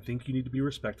be. I think you need to be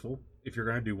respectful if you're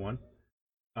gonna do one.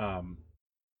 Um,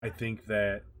 I think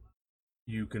that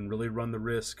you can really run the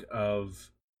risk of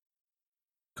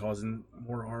causing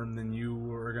more harm than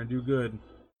you are gonna do good.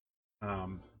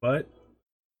 But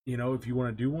if you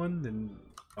want to do one, then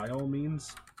by all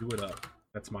means, do it up.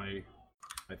 That's my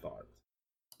thought.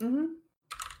 Hmm.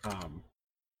 Um,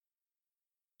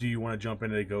 do you want to jump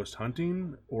into ghost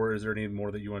hunting, or is there any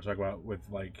more that you want to talk about with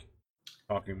like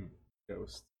talking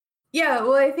ghosts? Yeah,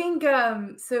 well, I think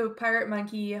so Pirate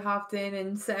Monkey hopped in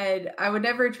and said, I would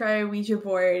never try a Ouija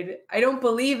board. I don't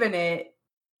believe in it,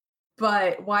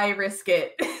 but why risk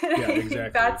it? Yeah,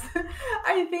 exactly.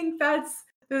 I think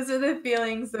those are the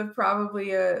feelings of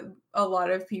probably a lot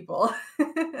of people.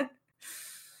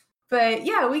 But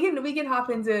yeah, we can hop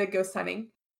into ghost hunting.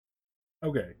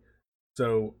 Okay,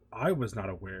 so I was not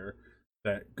aware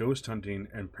that ghost hunting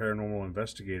and paranormal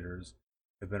investigators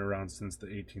have been around since the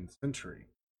 18th century.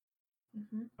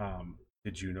 Mhm.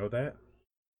 Did you know that?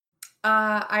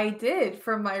 I did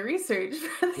from my research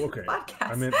for this Okay, I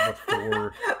podcast, meant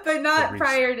before but the not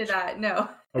prior to research. that. No.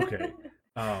 Okay.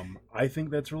 I think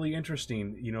that's really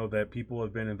interesting, that people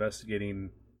have been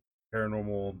investigating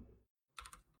paranormal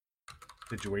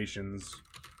situations,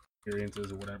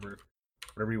 experiences, or whatever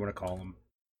you want to call them,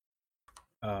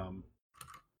 um,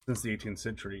 since the 18th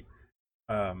century.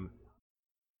 Um,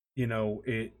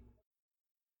 it,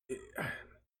 it,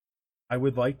 I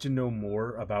would like to know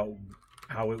more about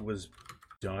how it was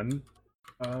done,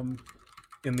 um,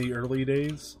 in the early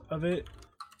days of it,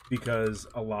 because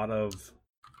a lot of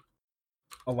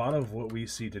what we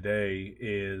see today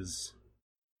is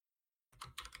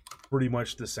pretty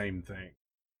much the same thing.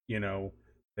 You know,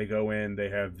 they go in, they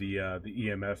have the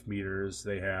EMF meters,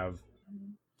 they have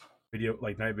video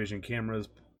like night vision cameras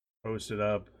posted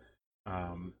up.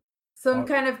 Um, Some uh,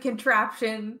 kind of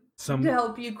contraption to some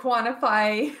help you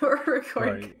quantify or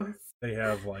record right, ghosts. They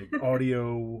have like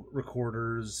audio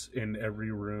recorders in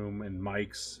every room and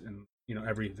mics and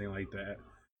everything like that.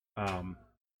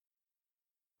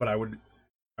 But I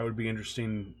would be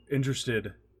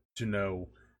interested to know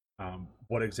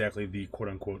what exactly the quote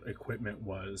unquote equipment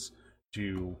was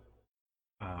to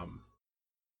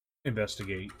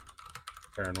investigate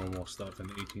paranormal stuff in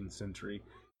the 18th century.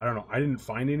 I don't know. I didn't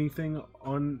find anything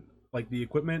on like the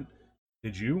equipment.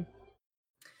 Did you?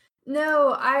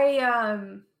 No,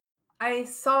 I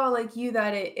saw like you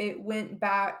that it went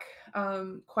back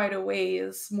quite a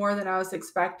ways, more than I was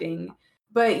expecting.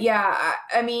 But yeah,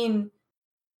 I mean,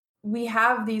 we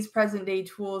have these present day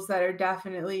tools that are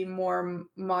definitely more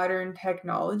modern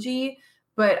technology,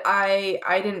 but I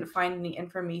didn't find any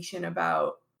information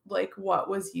about like what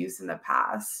was used in the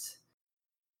past.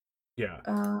 Yeah.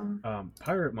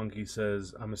 Pirate Monkey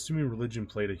says, I'm assuming religion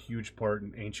played a huge part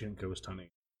in ancient ghost hunting.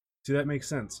 See, that makes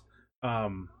sense. Yeah.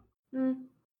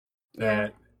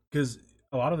 That because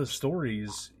a lot of the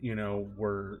stories,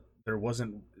 were there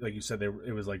wasn't like you said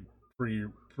it was like pre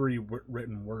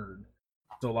written word.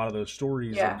 So a lot of those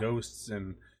stories of ghosts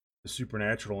and the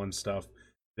supernatural and stuff,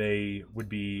 they would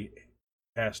be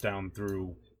passed down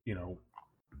through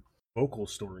vocal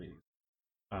stories,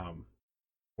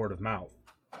 word of mouth.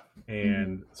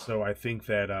 And so I think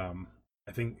that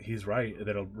I think he's right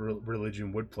that a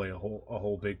religion would play a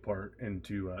whole big part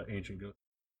into ancient ghosts.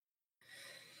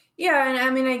 Yeah, and I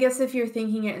mean, I guess if you're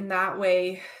thinking it in that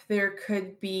way, there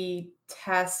could be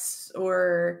tests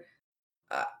or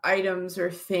items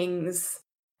or things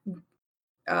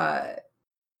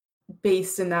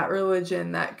based in that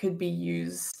religion that could be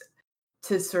used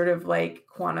to sort of like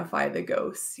quantify the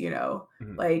ghosts,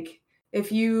 like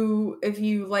if you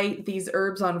light these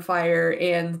herbs on fire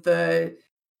and the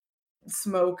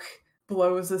smoke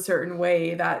blows a certain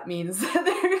way, that means that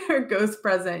there are ghosts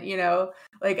present,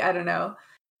 like I don't know.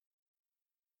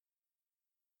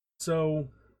 So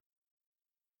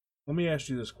let me ask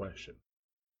you this question.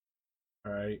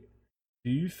 All right.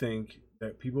 Do you think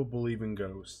that people believe in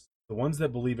ghosts? The ones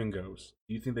that believe in ghosts,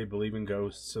 do you think they believe in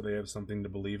ghosts so they have something to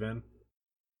believe in?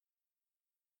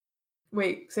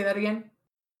 Wait, say that again?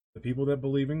 The people that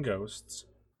believe in ghosts,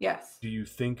 yes. Do you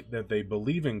think that they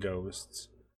believe in ghosts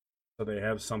so they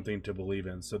have something to believe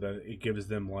in, so that it gives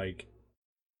them like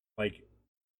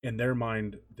in their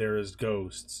mind there is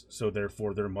ghosts, so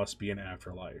therefore there must be an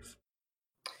afterlife?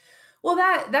 Well,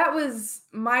 that was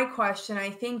my question. I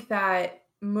think that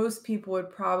most people would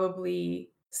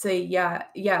probably say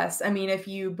yes. I mean, if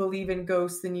you believe in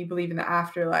ghosts, then you believe in the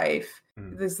afterlife.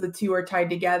 The two are tied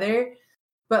together.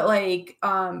 But like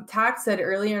Tax said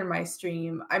earlier in my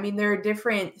stream, I mean, there are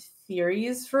different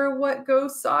theories for what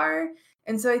ghosts are.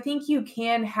 And so I think you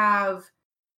can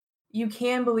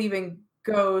believe in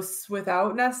ghosts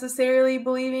without necessarily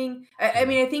believing. I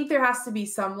mean, I think there has to be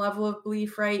some level of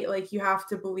belief, right? Like you have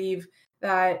to believe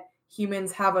that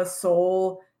humans have a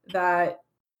soul that,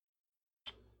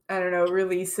 I don't know,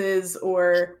 releases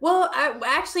or, well,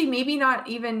 actually, maybe not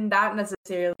even that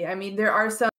necessarily. I mean, there are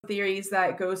some theories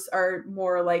that ghosts are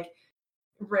more like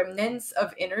remnants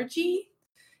of energy.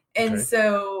 And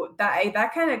so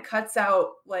that kind of cuts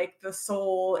out like the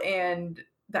soul and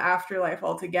the afterlife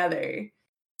altogether.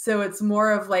 So it's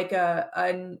more of like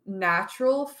a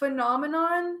natural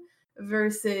phenomenon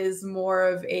versus more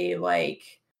of a like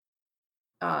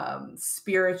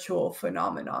spiritual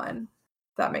phenomenon.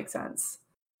 If that makes sense.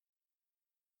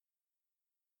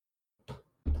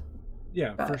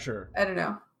 Yeah, but for sure. I don't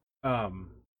know.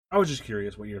 I was just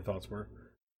curious what your thoughts were.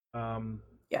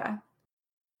 Yeah.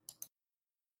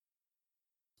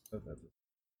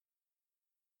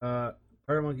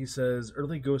 Pirate Monkey says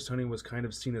early ghost hunting was kind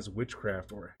of seen as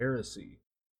witchcraft or heresy.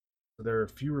 So there are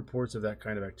few reports of that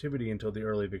kind of activity until the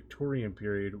early Victorian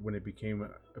period, when it became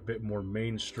a bit more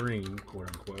mainstream, quote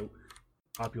unquote,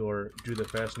 popular due to the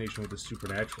fascination with the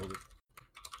supernatural.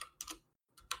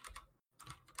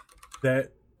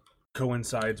 That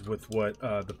coincides with what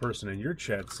the person in your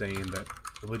chat saying, that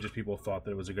religious people thought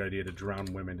that it was a good idea to drown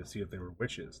women to see if they were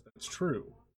witches. That's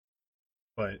true,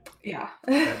 but yeah,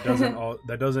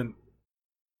 that doesn't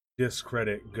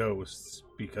discredit ghosts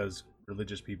because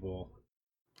religious people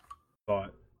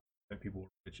thought that people were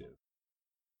witches.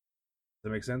 Does that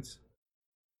make sense?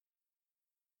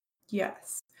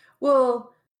 Yes.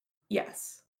 Well,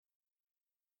 yes.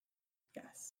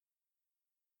 Yes.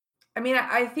 I mean,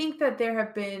 I think that there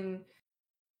have been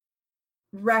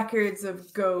records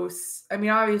of ghosts. I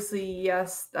mean, obviously,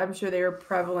 yes, I'm sure they were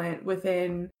prevalent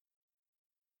within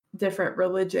different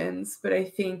religions, but I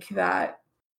think that,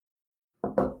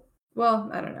 well,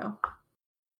 I don't know.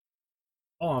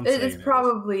 All I'm saying it's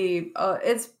probably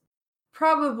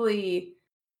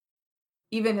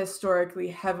even historically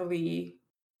heavily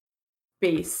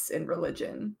based in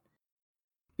religion,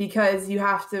 because you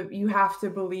have to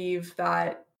believe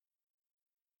that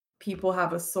people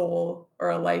have a soul or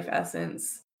a life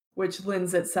essence, which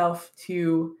lends itself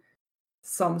to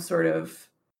some sort of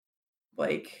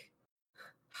like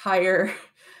higher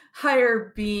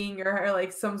being, or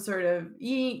like some sort of,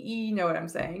 you know what I'm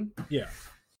saying? Yeah.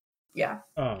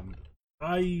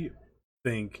 I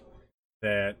think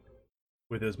that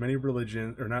with as many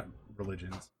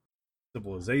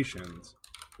civilizations,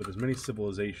 with as many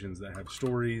civilizations that have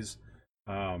stories,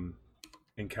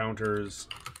 encounters,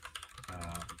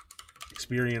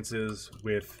 experiences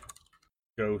with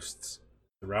ghosts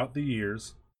throughout the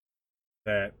years,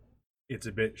 that it's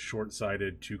a bit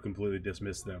short-sighted to completely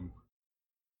dismiss them,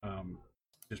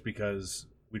 just because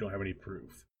we don't have any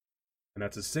proof. And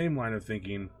that's the same line of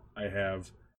thinking I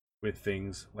have with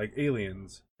things like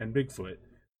aliens and Bigfoot.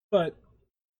 But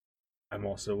I'm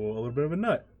also a little bit of a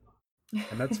nut,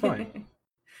 and that's fine.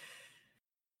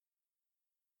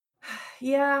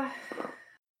 Yeah,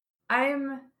 I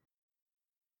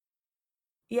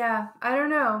don't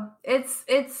know.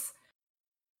 It's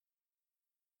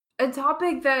a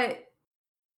topic that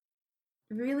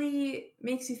really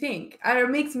makes you think. Or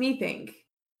makes me think,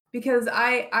 because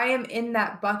I am in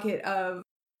that bucket of,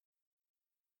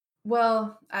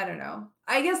 well, I don't know.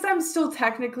 I guess I'm still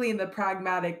technically in the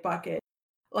pragmatic bucket.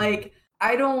 Like,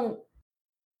 I don't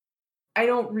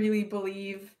really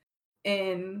believe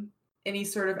in any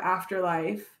sort of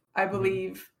afterlife. I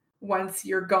believe once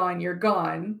you're gone, you're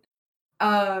gone.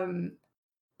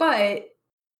 But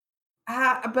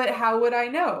how would I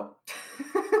know?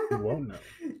 You won't know.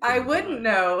 I wouldn't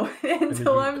know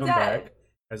until I'm come dead. Back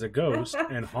as a ghost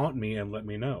and haunt me and let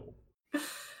me know.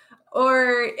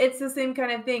 Or it's the same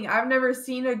kind of thing. I've never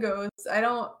seen a ghost.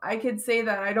 I could say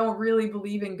that I don't really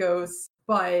believe in ghosts,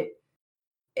 but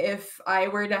if I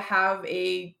were to have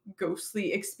a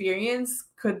ghostly experience,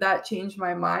 could that change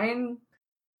my mind?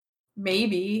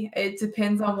 Maybe. It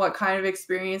depends on what kind of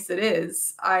experience it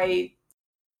is. I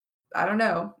don't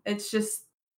know. It's just,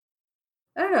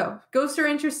 I don't know. Ghosts are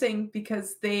interesting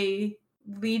because they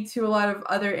lead to a lot of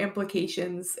other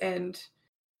implications and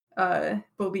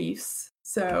beliefs.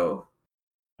 So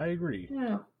I agree.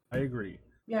 Yeah. I agree.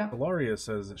 Yeah. Hilaria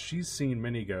says that she's seen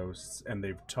many ghosts and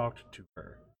they've talked to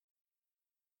her.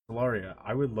 Hilaria,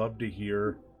 I would love to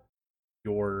hear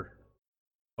your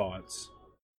thoughts,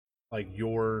 like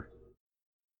your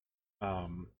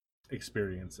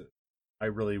experiences. I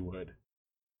really would.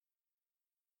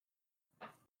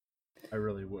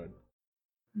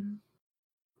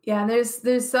 Yeah, and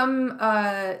there's some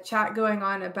chat going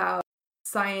on about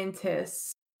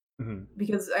scientists,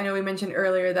 because I know we mentioned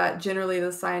earlier that generally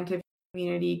the scientific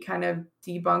community kind of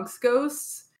debunks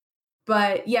ghosts.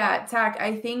 But yeah, Tack,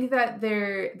 I think that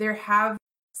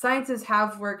scientists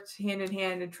have worked hand in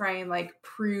hand to try and like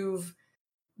prove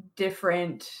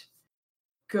different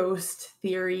ghost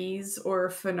theories or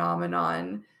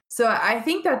phenomenon. So I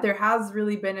think that there has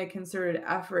really been a concerted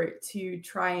effort to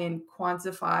try and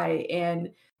quantify and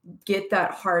get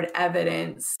that hard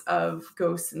evidence of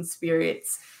ghosts and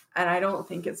spirits, and I don't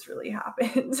think it's really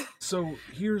happened. So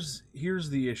here's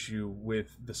the issue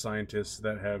with the scientists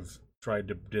that have tried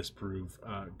to disprove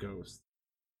ghosts,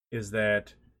 is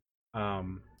that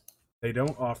they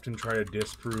don't often try to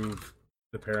disprove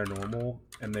the paranormal,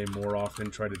 and they more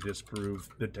often try to disprove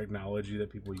the technology that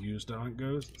people use to hunt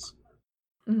ghosts.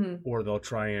 Or they'll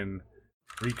try and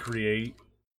recreate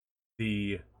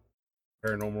the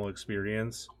paranormal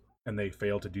experience, and they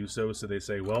fail to do so, so they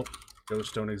say, well,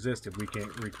 ghosts don't exist if we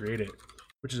can't recreate it,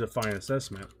 which is a fine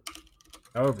assessment.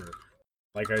 However,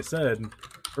 like I said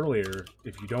earlier,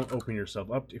 if you don't open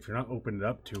yourself up, if you're not opened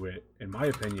up to it, in my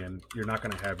opinion, you're not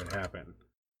going to have it happen.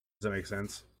 Does that make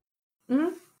sense?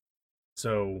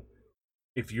 So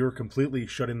if you're completely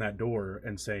shutting that door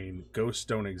and saying ghosts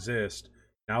don't exist,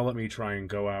 now let me try and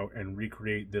go out and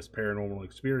recreate this paranormal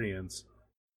experience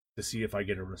to see if I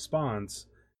get a response,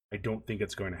 I don't think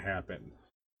it's going to happen,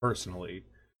 personally.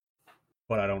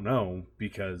 But I don't know,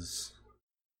 because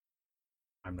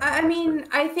I'm not I mean,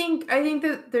 I think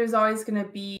that there's always going to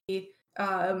be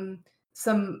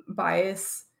some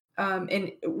bias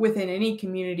within any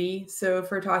community. So if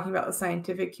we're talking about the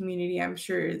scientific community, I'm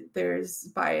sure there's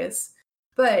bias.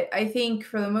 But I think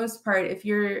for the most part, if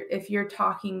you're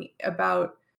talking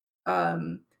about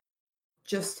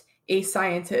just a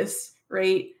scientist,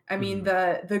 right? I mean,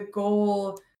 the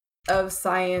goal of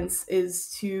science is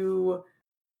to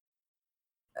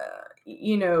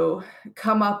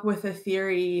come up with a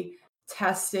theory,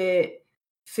 test it,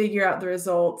 figure out the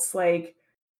results. Like,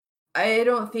 I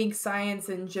don't think science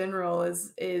in general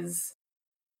is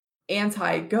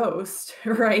anti-ghost,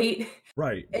 right?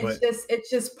 Right. It's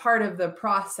just part of the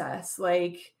process.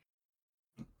 Like,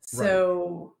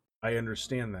 so I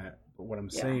understand that. But what I'm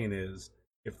saying is,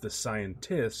 if the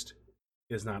scientist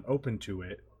is not open to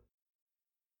it,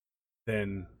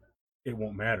 then it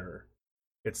won't matter.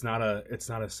 It's not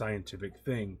a scientific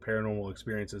thing. Paranormal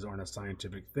experiences aren't a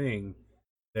scientific thing.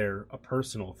 They're a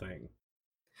personal thing.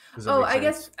 I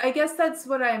guess that's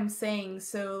what I'm saying.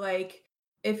 So like,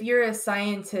 if you're a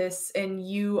scientist and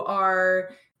you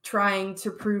are trying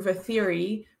to prove a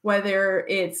theory, whether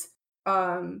it's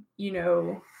you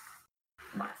know,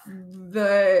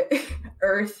 the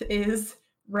earth is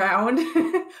round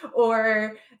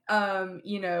or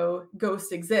you know,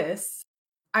 ghost exists.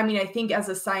 I mean, I think as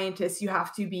a scientist you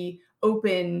have to be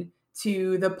open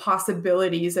to the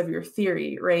possibilities of your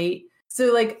theory, right?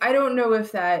 So like, I don't know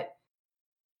if that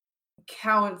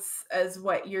counts as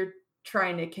what you're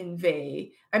trying to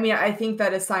convey. I mean, I think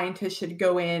that a scientist should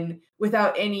go in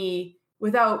without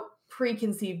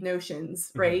preconceived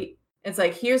notions, right? Mm-hmm. It's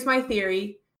like, here's my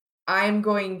theory. I'm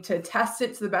going to test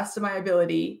it to the best of my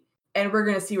ability, and we're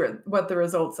going to see what the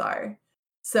results are.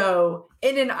 So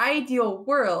in an ideal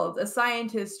world, a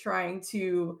scientist trying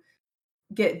to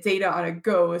get data on a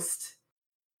ghost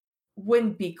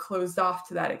wouldn't be closed off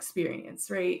to that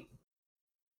experience, right?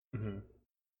 Mm-hmm.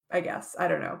 I guess. I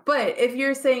don't know. But if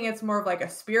you're saying it's more of like a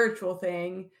spiritual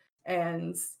thing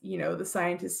and, you know, the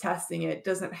scientist testing it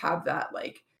doesn't have that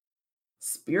like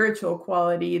spiritual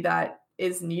quality that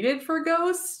is needed for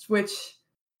ghosts, which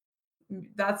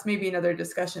that's maybe another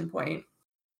discussion point.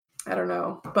 I don't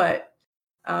know. But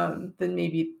then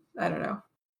maybe, I don't know.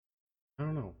 I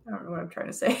don't know what I'm trying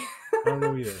to say. I don't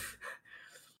know either.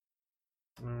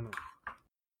 I don't know.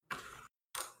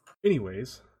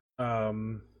 Anyways, what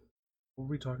were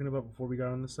we talking about before we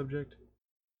got on this subject?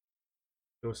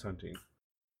 Ghost hunting.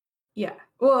 Yeah.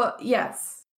 Well,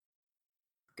 yes.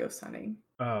 Ghost hunting.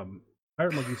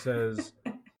 Pirate Monkey says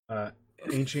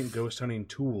ancient ghost hunting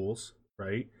tools,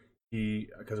 right?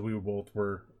 Because we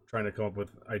were trying to come up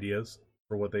with ideas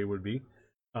for what they would be.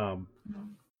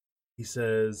 He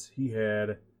says he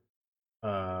had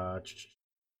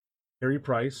Harry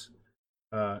Price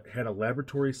had a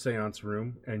laboratory seance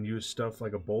room and used stuff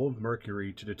like a bowl of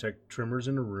mercury to detect tremors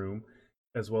in a room,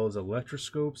 as well as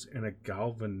electroscopes and a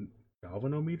galvanometer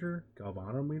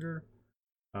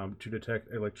to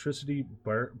detect electricity,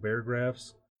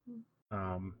 barographs,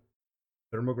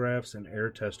 thermographs, and air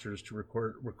testers to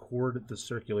record the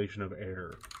circulation of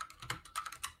air.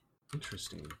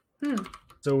 Interesting.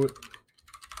 So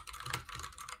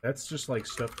that's just like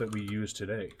stuff that we use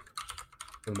today,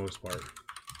 for the most part.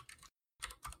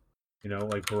 You know,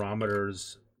 like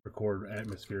barometers record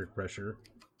atmospheric pressure.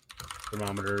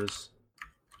 Thermometers,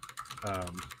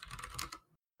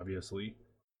 obviously.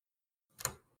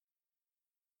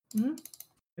 Mm-hmm.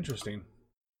 Interesting.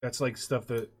 That's like stuff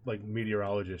that like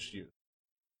meteorologists use.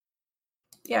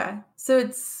 Yeah. So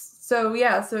it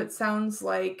sounds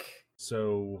like.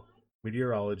 So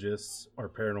meteorologists are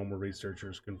paranormal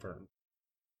researchers confirmed.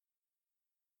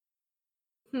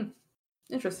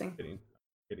 Interesting.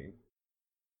 Kidding.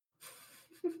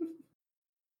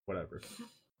 Whatever.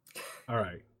 All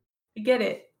right. I get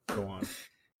it. Go on.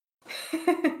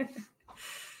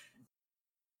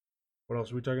 What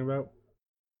else are we talking about?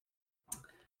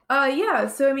 Yeah.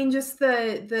 So I mean, just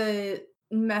the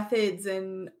methods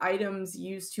and items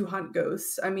used to hunt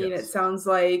ghosts. I mean, It sounds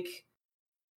like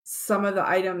some of the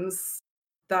items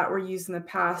that were used in the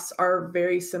past are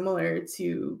very similar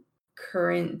to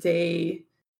current day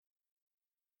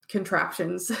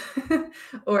contraptions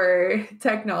or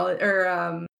technology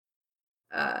or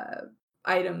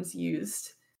items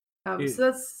used.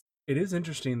 So it is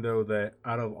interesting though that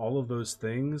out of all of those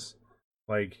things,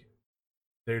 like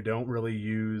they don't really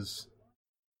use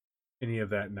any of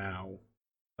that now.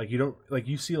 Like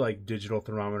you see like digital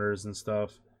thermometers and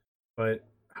stuff, but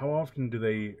how often do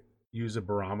they use a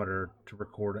barometer to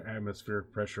record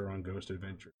atmospheric pressure on Ghost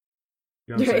Adventure?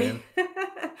 You know what I'm saying?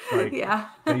 Like, yeah.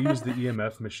 They use the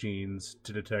EMF machines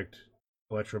to detect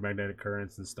electromagnetic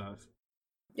currents and stuff.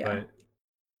 Yeah. But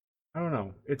I don't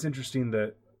know. It's interesting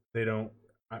that they don't.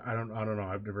 I don't know.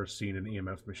 I've never seen an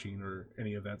EMF machine or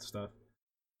any of that stuff,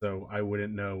 so I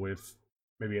wouldn't know if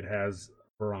maybe it has a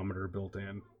barometer built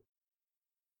in.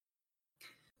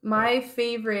 My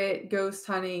favorite ghost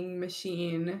hunting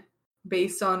machine,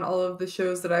 based on all of the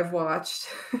shows that I've watched,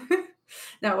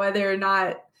 now whether or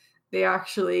not they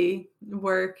actually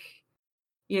work,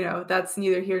 you know, that's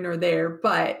neither here nor there.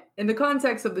 But in the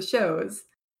context of the shows,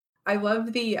 I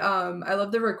love the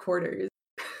recorders.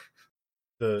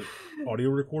 The audio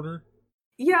recorder?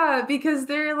 Yeah, because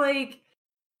they're like,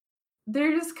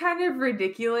 they're just kind of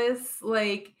ridiculous.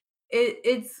 Like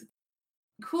it's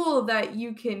cool that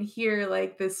you can hear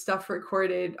like this stuff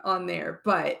recorded on there,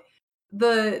 but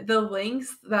the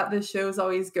lengths that the shows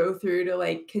always go through to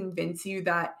like convince you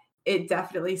that it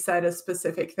definitely said a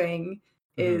specific thing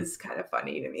is kind of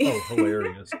funny to me. Oh,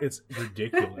 hilarious. It's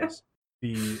ridiculous.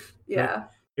 Yeah.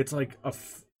 It's like a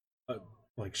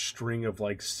like string of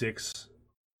like 6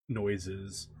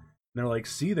 noises. And they're like,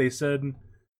 "See, they said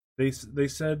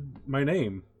said my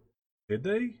name. Did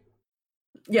they?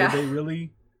 Yeah. Did they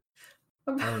really?"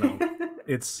 I don't know.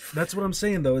 That's what I'm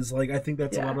saying though, is like I think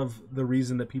that's a lot of the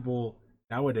reason that people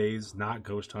nowadays, not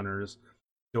ghost hunters,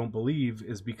 don't believe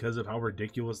is because of how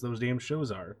ridiculous those damn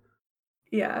shows are.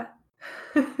 Yeah.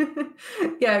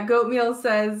 Yeah, Goatmeal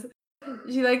says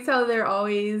she likes how they're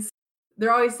always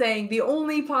saying the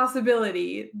only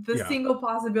possibility, the single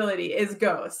possibility is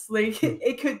ghosts. Like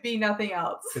it could be nothing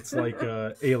else. It's like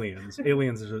aliens.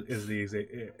 Aliens is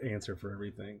the answer for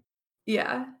everything.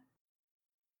 Yeah.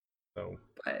 So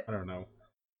but, I don't know,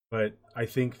 but I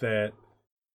think that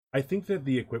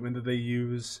the equipment that they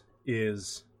use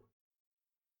is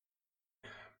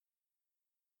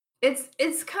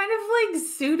it's kind of like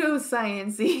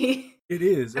pseudoscience-y. It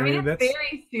is. I mean, that's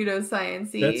very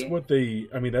pseudoscience-y. That's what they.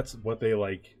 I mean, that's what they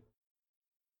like.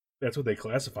 That's what they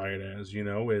classify it as. You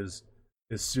know, is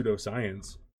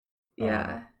pseudoscience.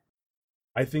 Yeah.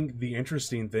 I think the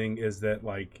interesting thing is that,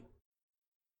 like,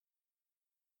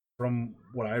 from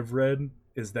what I've read,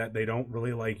 is that they don't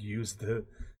really like use the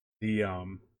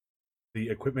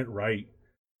equipment right.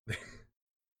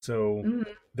 So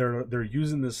they're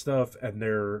using this stuff and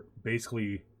they're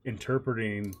basically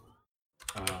interpreting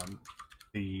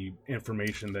the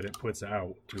information that it puts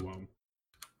out to them,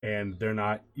 and they're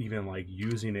not even like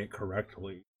using it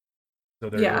correctly. So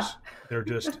they're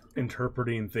just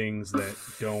interpreting things they're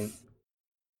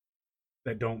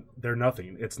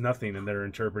nothing. It's nothing, and they're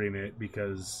interpreting it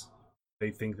because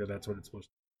they think that that's what it's supposed to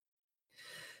be.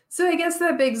 So I guess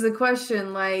that begs the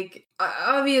question, like,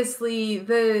 obviously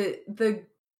the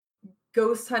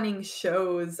ghost hunting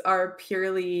shows are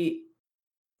purely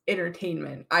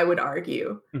entertainment, I would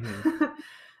argue.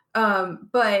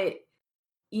 But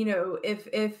you know,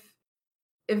 if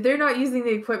they're not using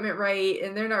the equipment right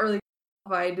and they're not really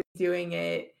qualified to doing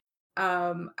it,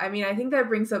 I mean, I think that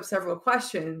brings up several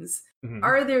questions.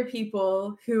 Are there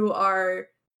people who are,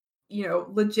 you know,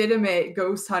 legitimate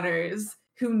ghost hunters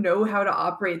who know how to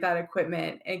operate that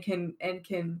equipment and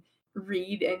can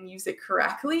read and use it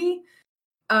correctly?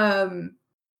 And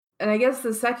I guess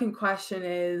the second question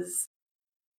is,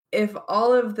 if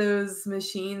all of those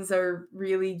machines are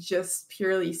really just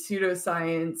purely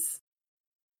pseudoscience,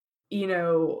 you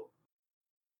know,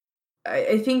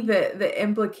 I think that the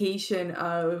implication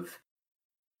of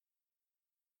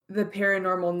the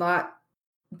paranormal not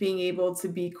being able to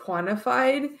be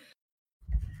quantified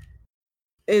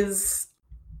is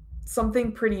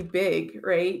something pretty big,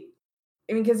 right?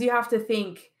 I mean, because you have to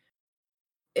think,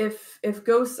 if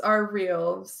ghosts are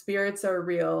real, spirits are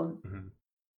real,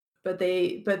 but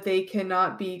they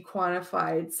cannot be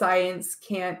quantified. Science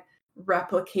can't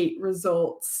replicate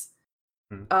results.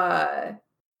 Then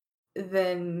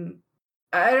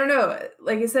I don't know.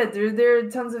 Like I said, there are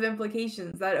tons of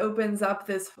implications. That opens up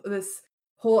this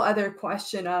whole other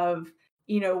question of,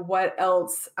 you know, what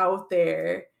else out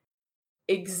there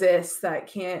exists that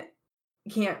can't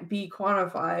be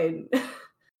quantified.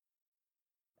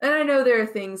 And I know there are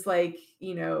things like,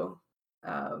 you know,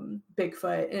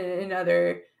 Bigfoot and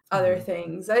other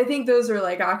things. I think those are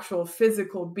like actual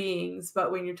physical beings,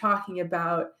 but when you're talking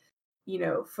about, you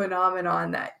know,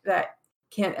 phenomenon that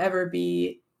can't ever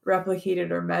be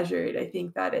replicated or measured, I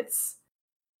think that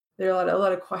there are a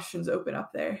lot of questions open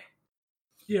up there.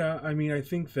 Yeah, I mean, I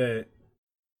think that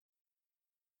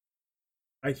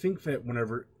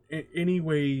whenever any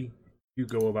way you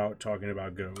go about talking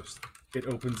about ghosts, it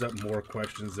opens up more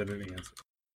questions than it answers.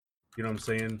 You know what I'm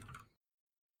saying?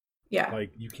 Yeah.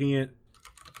 Like, you can't.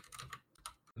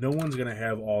 No one's gonna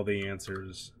have all the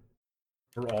answers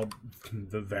for all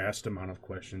the vast amount of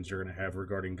questions you're gonna have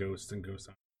regarding ghosts and ghost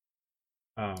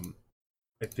hunting.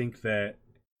 I think that,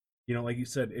 you know, like you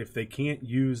said, if they can't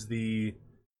use the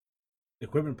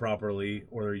equipment properly,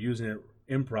 or they're using it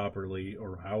improperly,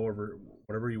 or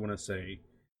whatever you want to say,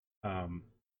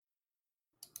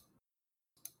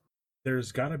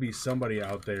 there's got to be somebody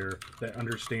out there that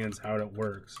understands how it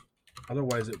works.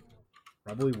 Otherwise, it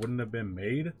probably wouldn't have been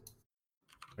made.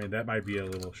 I mean, that might be a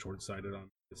little short-sighted on me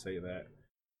to say that,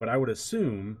 but I would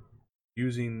assume,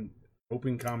 using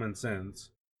open common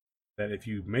sense, that if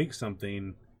you make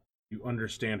something, you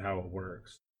understand how it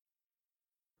works.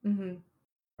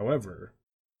 However,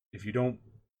 if you don't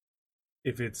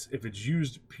if it's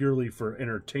used purely for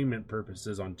entertainment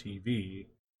purposes on TV,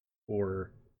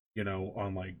 or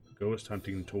on like ghost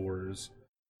hunting tours,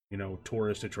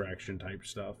 tourist attraction type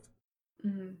stuff,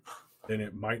 Mm-hmm. then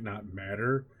it might not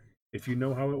matter if you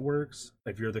know how it works,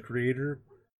 if you're the creator,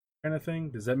 kind of thing.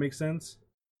 Does that make sense?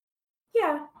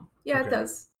 Yeah, Okay. it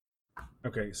does.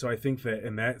 Okay, so I think that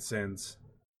in that sense,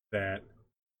 that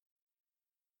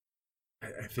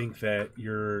I think that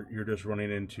you're just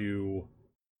running into,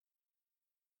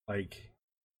 like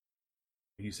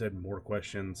you said, more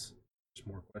questions, just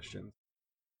more questions.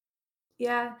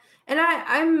 Yeah, and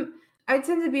I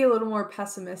tend to be a little more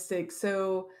pessimistic.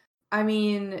 So, I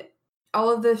mean, all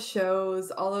of the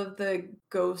shows, all of the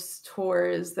ghost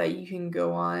tours that you can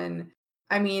go on,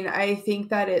 I mean, I think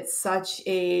that it's such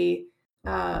a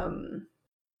um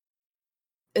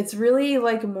it's really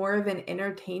like more of an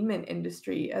entertainment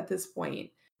industry at this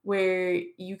point where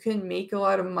you can make a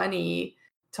lot of money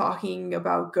talking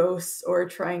about ghosts or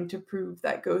trying to prove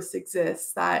that ghosts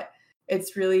exist, that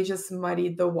it's really just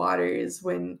muddied the waters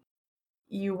when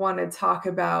you want to talk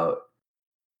about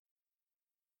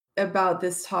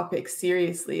this topic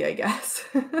seriously, I guess.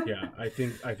 Yeah, I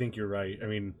think you're right. I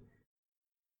mean,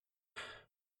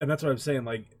 and that's what I'm saying.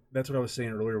 Like, that's what I was saying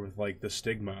earlier with like the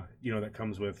stigma, that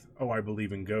comes with, oh, I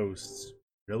believe in ghosts.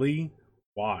 Really?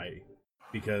 Why?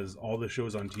 Because all the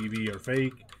shows on TV are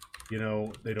fake. They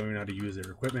don't even know how to use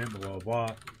their equipment. Blah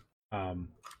blah blah.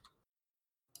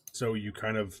 So you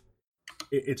kind of,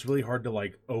 it's really hard to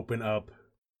like open up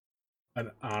an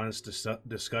honest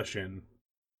discussion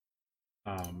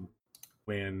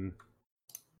when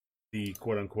the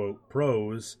quote unquote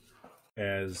pros,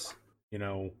 as we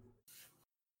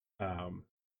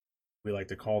like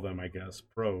to call them, I guess,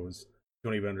 pros,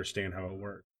 don't even understand how it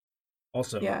works.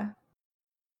 Also, Yeah.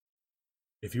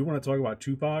 if you want to talk about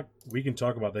Tupac, we can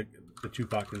talk about the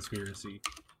Tupac conspiracy.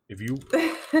 If you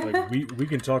like, we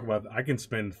can talk about. I can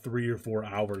spend 3 or 4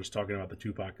 hours talking about the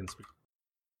Tupac conspiracy.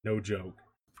 No joke.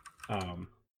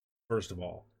 First of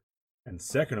all, and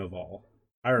second of all,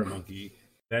 Pirate Monkey.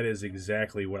 That is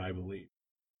exactly what I believe.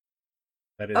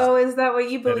 That is. Oh, is that what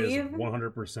you believe? That is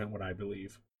 100% what I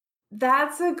believe.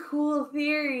 That's a cool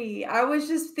theory. I was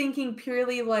just thinking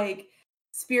purely like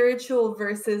spiritual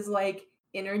versus like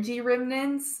energy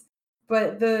remnants,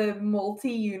 but the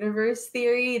multi-universe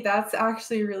theory, that's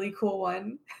actually a really cool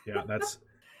one. Yeah, that's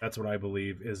what I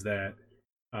believe, is that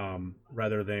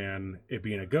rather than it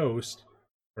being a ghost,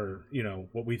 or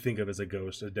what we think of as a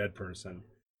ghost, a dead person,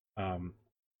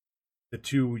 the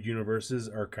two universes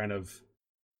are kind of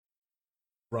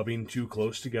rubbing too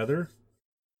close together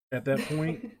at that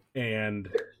point,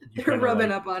 and they're rubbing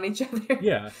up on each other.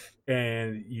 Yeah,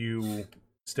 and you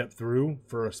step through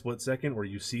for a split second, or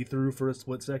you see through for a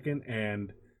split second,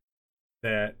 and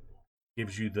that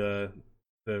gives you the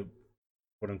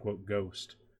quote unquote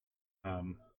ghost.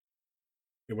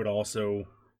 It would also,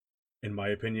 in my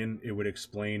opinion, it would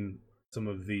explain some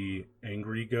of the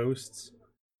angry ghosts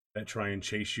that try and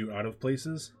chase you out of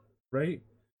places, right?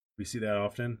 We see that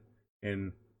often,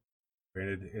 and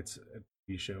granted, it's a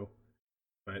TV show,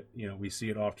 but we see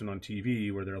it often on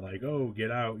TV where they're like, "Oh, get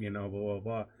out," blah blah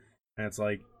blah, and it's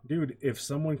like, dude, if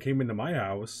someone came into my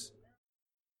house,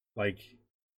 like,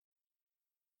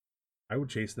 I would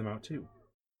chase them out too.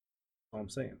 That's all I'm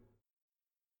saying.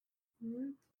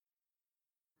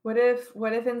 What if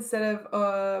instead of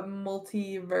a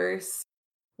multiverse,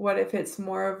 what if it's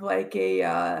more of like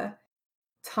a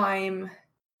time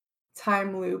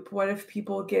loop? What if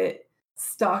people get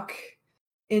stuck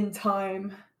in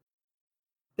time?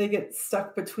 They get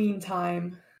stuck between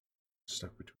time.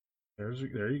 Stuck between.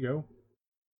 There you go.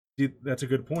 See, that's a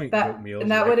good point.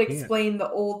 And that would explain the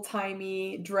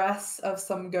old-timey dress of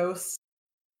some ghosts.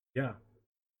 Yeah.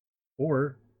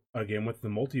 Or again with the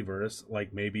multiverse,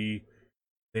 like maybe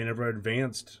they never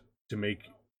advanced to make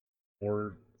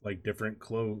more like different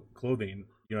clothing.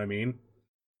 You know what I mean?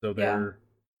 So they're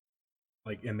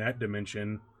like in that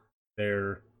dimension,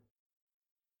 they're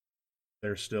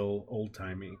still old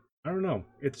timey. I don't know.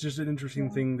 It's just an interesting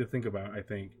thing to think about, I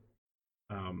think.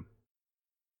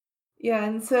 Yeah,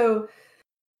 and so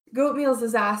Goat Meals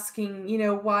is asking,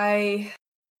 why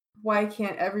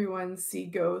can't everyone see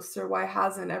ghosts, or why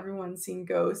hasn't everyone seen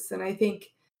ghosts? And I think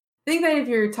that if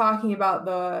you're talking about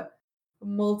the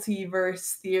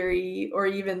multiverse theory, or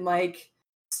even like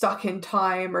stuck in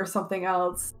time or something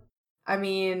else, I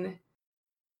mean,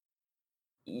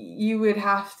 you would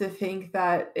have to think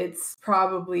that it's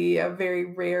probably a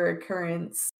very rare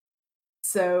occurrence.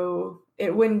 So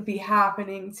it wouldn't be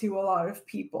happening to a lot of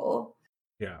people.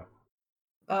 Yeah.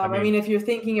 I mean, if you're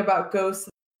thinking about ghosts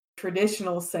in the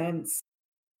traditional sense,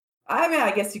 I mean, I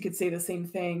guess you could say the same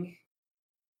thing.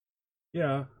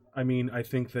 Yeah, I mean, I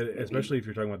think that especially if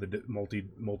you're talking about the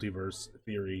multiverse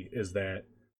theory, is that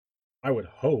I would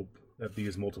hope that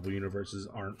these multiple universes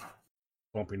aren't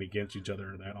bumping against each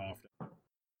other that often.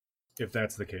 If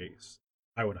that's the case,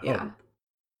 I would hope. Yeah.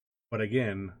 But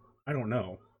again, I don't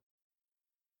know.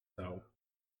 So,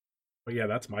 but yeah,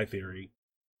 that's my theory.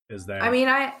 Is that I mean,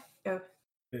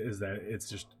 is that it's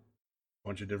just a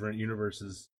bunch of different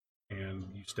universes, and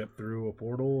you step through a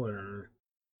portal or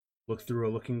look through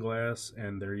a looking glass,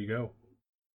 and there you go.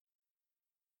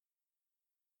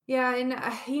 Yeah, and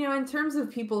in terms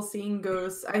of people seeing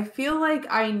ghosts, I feel like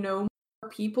I know more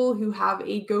people who have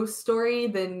a ghost story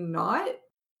than not.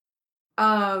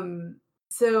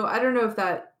 So I don't know if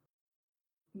that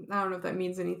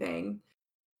means anything.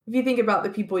 If you think about the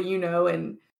people you know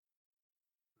and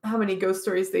how many ghost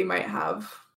stories they might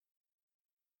have,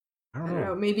 I I don't don't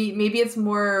know. know. Maybe it's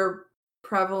more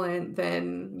prevalent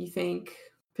than you think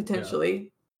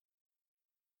potentially.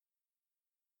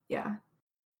 Yeah.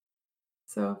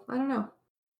 So I don't know.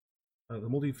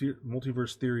 The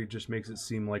multiverse theory just makes it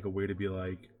seem like a way to be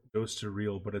like ghosts are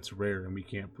real, but it's rare and we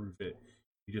can't prove it.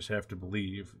 You just have to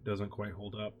believe. It doesn't quite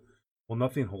hold up. Well,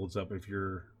 nothing holds up if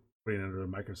you're putting it under a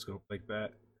microscope like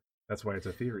that. That's why it's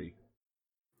a theory.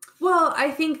 Well,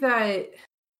 I think that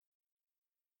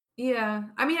yeah.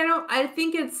 I mean, I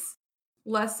think it's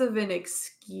less of an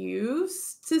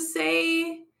excuse to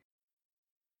say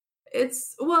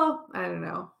well, I don't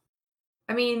know.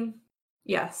 I mean,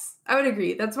 yes, I would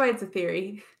agree. That's why it's a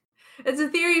theory. It's a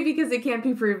theory because it can't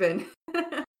be proven.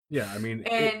 Yeah, I mean,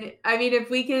 And I mean, if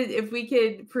we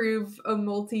could prove a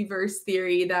multiverse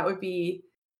theory, that would be,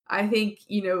 I think,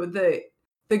 the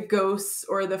ghosts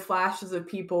or the flashes of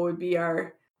people would be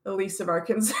the least of our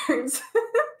concerns.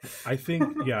 I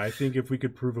think if we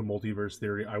could prove a multiverse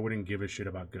theory, I wouldn't give a shit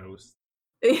about ghosts.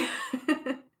 Well,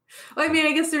 I mean,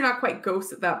 I guess they're not quite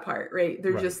ghosts at that part, right?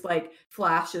 They're Right. just like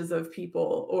flashes of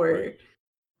people or Right.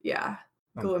 yeah,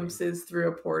 Something. glimpses through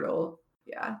a portal.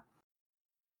 Yeah.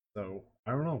 So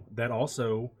I don't know. That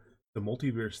also, the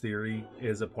multiverse theory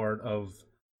is a part of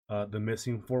the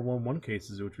missing 411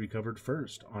 cases, which we covered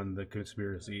first on the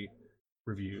conspiracy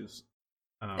reviews.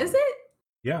 Is it?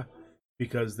 Yeah,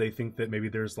 because they think that maybe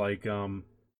there's like They're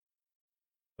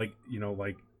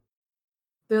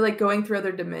like going through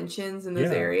other dimensions in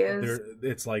those areas.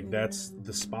 It's like that's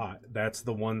the spot. That's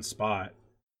the one spot,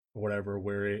 or whatever,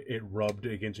 where it rubbed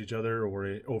against each other or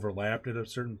it overlapped at a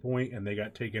certain point, and they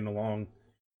got taken along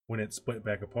when it split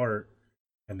back apart,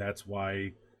 and that's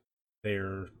why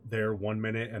they're there 1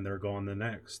 minute and they're gone the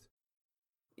next.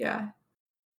 Yeah.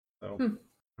 So I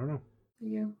don't know.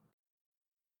 Yeah.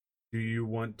 Do you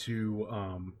want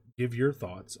to give your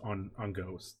thoughts on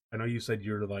ghosts? I know you said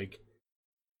you're like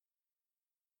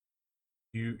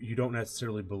you don't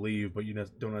necessarily believe, but you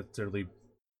don't necessarily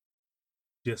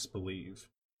disbelieve.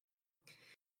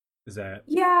 Is that?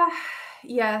 Yeah.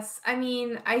 Yes. I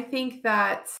mean, I think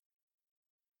that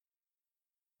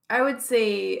I would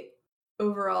say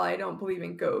overall I don't believe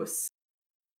in ghosts.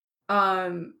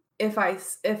 If I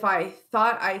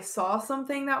thought I saw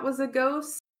something that was a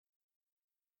ghost,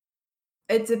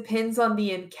 it depends on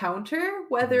the encounter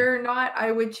whether or not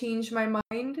I would change my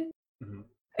mind. Mm-hmm.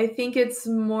 I think it's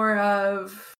more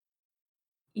of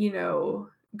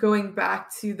going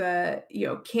back to the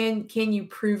can you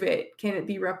prove it? Can it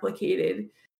be replicated?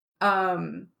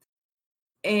 And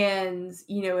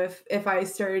if I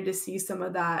started to see some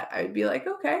of that, I'd be like,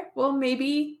 okay, well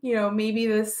maybe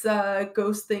this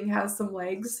ghost thing has some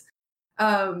legs.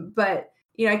 But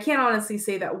I can't honestly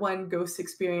say that one ghost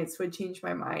experience would change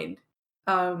my mind.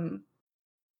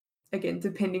 Again,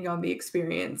 depending on the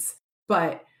experience.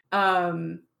 But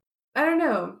I don't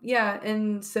know. Yeah,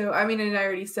 and so I mean, and I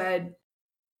already said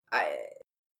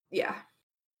yeah.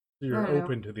 You're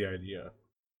open to the idea.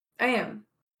 I am.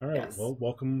 All right. Yes. Well,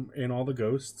 welcome in all the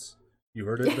ghosts. You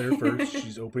heard it there first.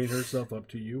 She's opening herself up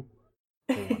to you.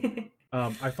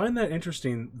 I find that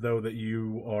interesting, though, that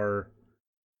you are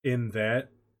in that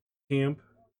camp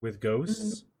with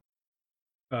ghosts.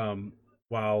 Mm-hmm.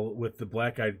 While with the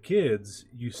Black Eyed Kids,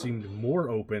 you seemed more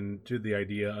open to the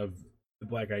idea of the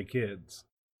Black Eyed Kids.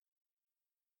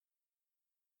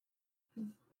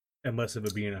 And less of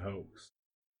it being a hoax.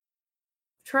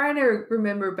 Trying to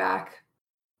remember back.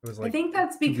 It was like I think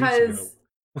that's because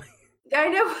I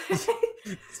know.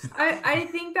 I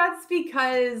think that's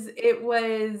because it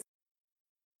was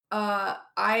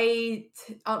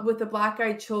with the Black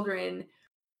Eyed Children,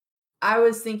 I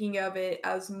was thinking of it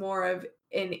as more of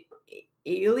an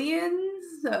aliens.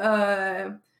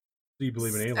 So you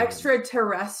believe in aliens?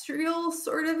 Extraterrestrial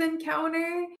sort of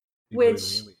encounter,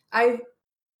 which I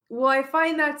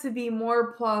find that to be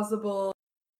more plausible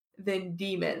than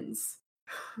demons.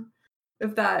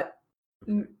 If that,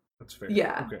 that's fair.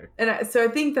 Yeah. Okay. And so I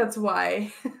think that's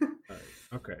why.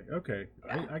 Okay.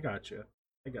 Yeah. I got you.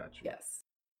 Yes.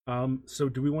 So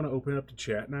do we want to open up to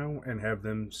chat now and have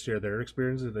them share their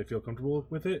experiences if they feel comfortable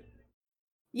with it?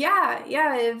 Yeah.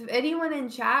 If anyone in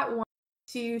chat wants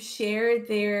to share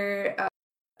their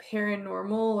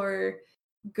paranormal or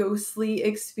ghostly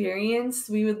experience,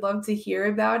 we would love to hear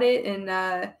about it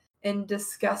and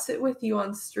discuss it with you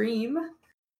on stream.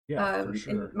 Yeah, for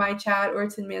sure. In my chat or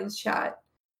Tin Man's chat.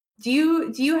 Do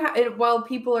you have, while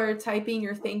people are typing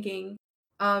or thinking,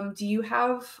 do you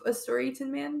have a story,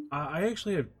 Tin Man? I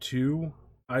actually have two.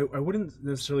 I wouldn't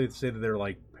necessarily say that they're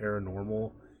like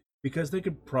paranormal because they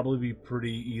could probably be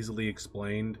pretty easily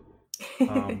explained.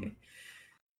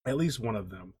 At least one of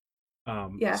them.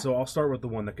 Yeah. So I'll start with the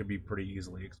one that could be pretty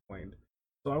easily explained.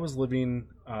 So I was living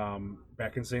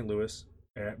back in St. Louis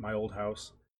at my old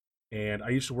house, and I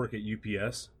used to work at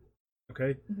UPS.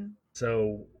 Okay,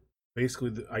 so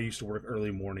basically I used to work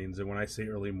early mornings, and when I say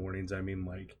early mornings, I mean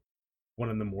like 1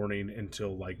 a.m.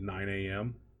 until like 9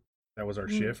 a.m. That was our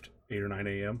shift, 8 or 9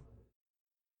 a.m.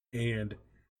 And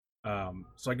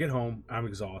so I get home, I'm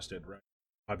exhausted, right?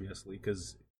 Obviously,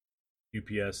 because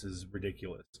UPS is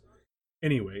ridiculous.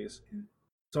 Anyways,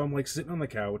 so I'm like sitting on the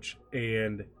couch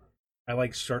and I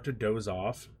like start to doze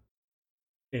off,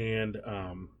 and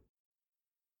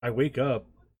I wake up,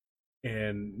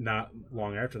 and not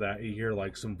long after that you hear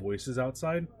like some voices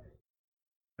outside,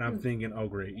 and I'm thinking, oh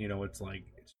great, it's like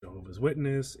it's Jehovah's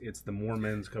Witness, it's the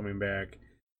Mormons coming back,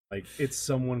 like it's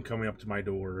someone coming up to my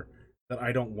door that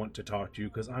I don't want to talk to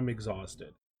because I'm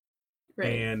exhausted. Right.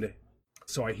 And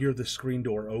so I hear the screen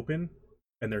door open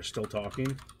and they're still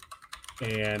talking,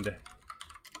 and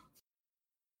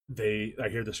I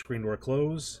hear the screen door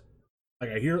close. Like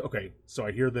I hear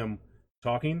them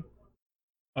talking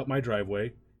up my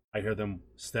driveway. I hear them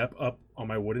step up on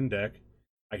my wooden deck.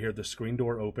 I hear the screen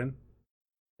door open.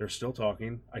 They're still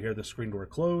talking. I hear the screen door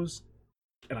close,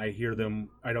 and I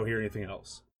don't hear anything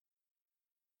else.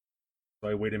 So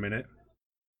I wait a minute,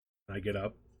 and I get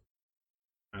up.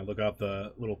 I look out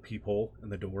the little peephole in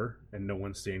the door, and no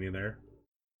one's standing there.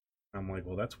 I'm like,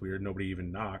 well, that's weird. Nobody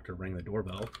even knocked or rang the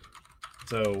doorbell.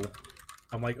 So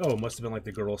I'm like, oh, it must have been like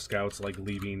the Girl Scouts like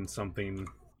leaving something,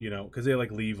 because they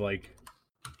like leave like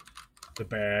the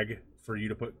bag for you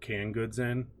to put canned goods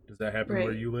in. Does that happen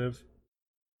where you live?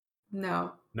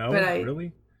 No. No?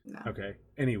 Really? No. Okay.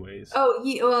 Anyways. Oh,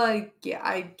 yeah,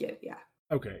 I get it, yeah.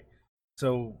 Okay.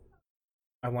 So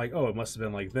I'm like, oh, it must have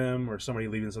been like them or somebody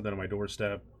leaving something on my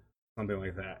doorstep, something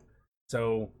like that.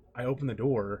 So I open the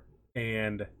door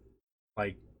and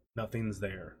like nothing's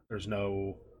there. There's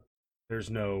no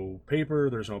paper,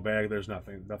 there's no bag, there's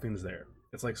nothing. Nothing's there.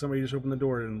 It's like somebody just opened the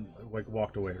door and like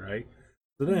walked away, right?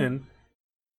 So then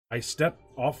I step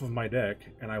off of my deck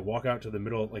and I walk out to the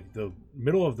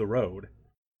middle of the road,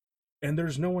 and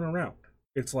there's no one around.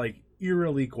 It's like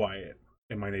eerily quiet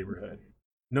in my neighborhood.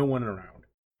 No one around.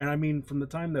 And I mean, from the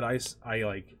time that I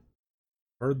like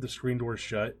heard the screen door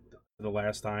shut the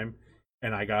last time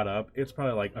and I got up, it's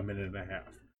probably like a minute and a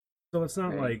half. So it's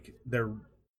not like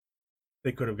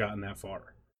they could have gotten that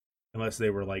far unless they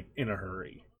were like in a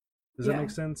hurry. Does that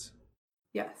make sense?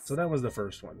 Yes. So that was the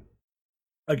first one.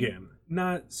 Again,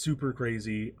 not super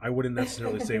crazy. I wouldn't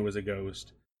necessarily say it was a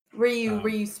ghost. Were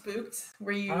you spooked?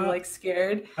 Were you like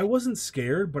scared? I wasn't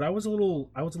scared, but I was a little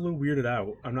weirded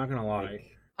out. I'm not gonna lie.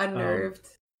 Like, unnerved.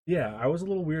 Yeah, I was a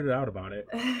little weirded out about it.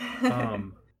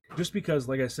 Just because,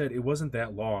 like I said, it wasn't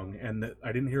that long, and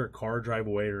I didn't hear a car drive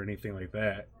away or anything like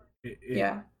that.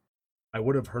 Yeah. I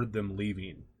would have heard them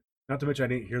leaving. Not to mention, I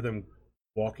didn't hear them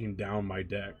walking down my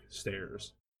deck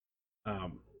stairs.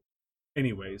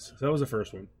 Anyways, so that was the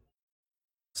first one.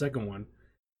 Second one,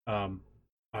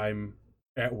 I'm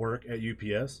at work at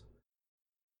UPS,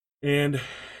 and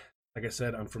like I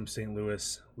said, I'm from St.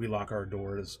 Louis. We lock our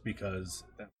doors because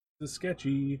that's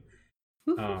sketchy.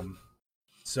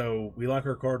 So we lock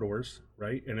our car doors,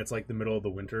 right? And it's like the middle of the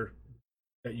winter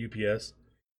at UPS,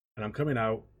 and I'm coming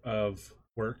out of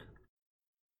work,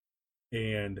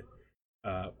 and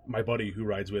my buddy who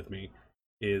rides with me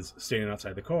is standing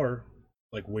outside the car,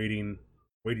 like waiting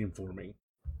for me.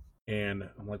 And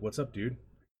I'm like, what's up, dude?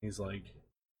 He's like,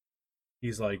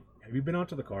 have you been out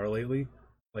to the car lately?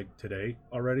 Like today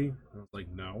already? And I was like,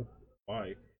 no.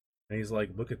 Why? And he's like,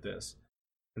 look at this.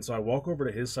 And so I walk over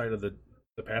to his side of the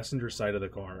passenger side of the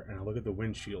car, and I look at the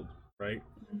windshield, right?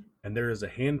 And there is a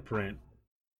handprint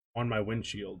on my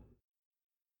windshield.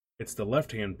 It's the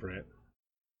left handprint,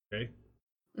 okay?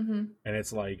 And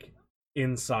it's like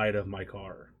inside of my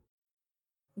car.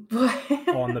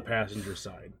 On the passenger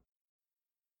side.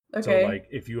 Okay. So like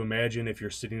if you imagine if you're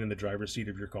sitting in the driver's seat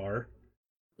of your car,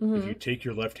 if you take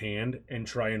your left hand and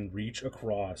try and reach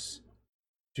across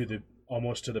to the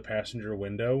almost to the passenger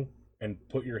window and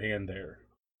put your hand there.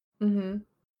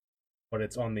 But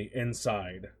it's on the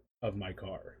inside of my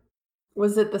car.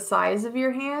 Was it the size of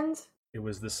your hand? It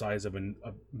was the size of a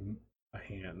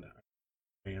hand,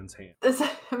 a man's hand. This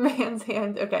a man's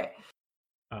hand. Okay.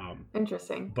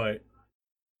 Interesting. But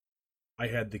I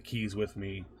had the keys with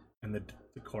me, and the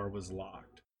car was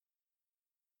locked.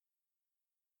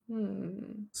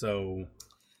 So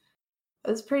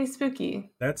that's pretty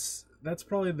spooky. That's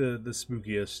probably the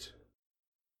spookiest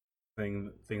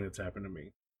thing that's happened to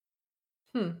me.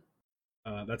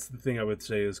 That's the thing I would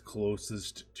say is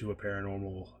closest to a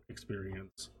paranormal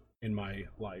experience in my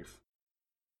life.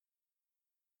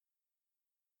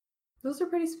 Those are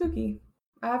pretty spooky,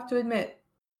 I have to admit.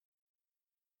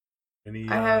 Any?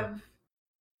 I have.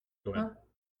 Go ahead.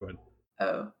 Go ahead.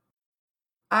 Oh,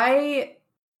 I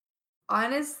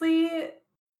honestly,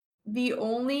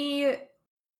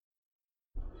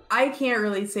 I can't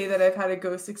really say that I've had a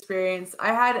ghost experience.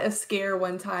 I had a scare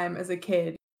one time as a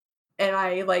kid, and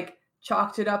I like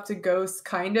chalked it up to ghosts,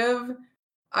 kind of.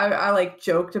 I like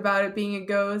joked about it being a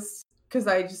ghost because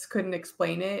I just couldn't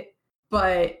explain it.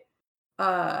 But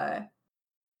I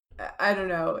don't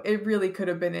know. It really could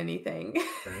have been anything.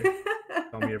 Okay.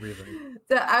 Tell me everything.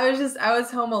 So I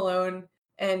was home alone,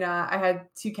 and I had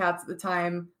 2 cats at the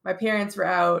time. My parents were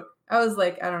out. I was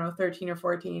like, I don't know, 13 or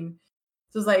 14.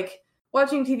 So it was like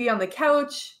watching TV on the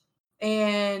couch,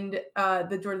 and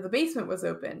the door to the basement was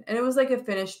open, and it was like a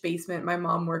finished basement. My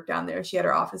mom worked down there. She had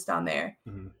her office down there,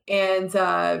 and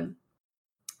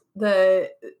the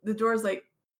door's like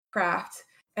cracked,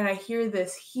 and I hear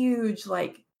this huge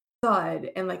like thud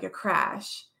and like a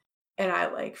crash, and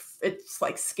it's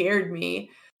like scared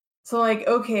me. So like,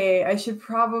 okay, I should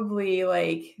probably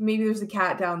like, maybe there's a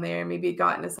cat down there, maybe it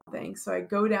got into something. So I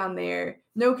go down there,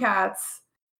 no cats.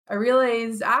 I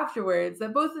realized afterwards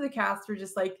that both of the cats were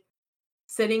just like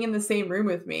sitting in the same room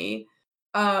with me.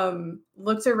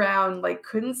 Looked around, like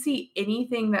couldn't see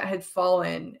anything that had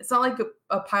fallen. It's not like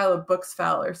a pile of books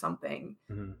fell or something.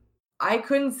 I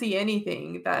couldn't see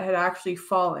anything that had actually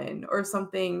fallen or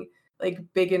something like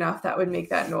big enough that would make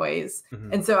that noise.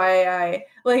 And so I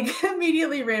like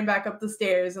immediately ran back up the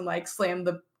stairs and like slammed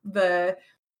the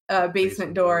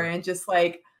basement door and just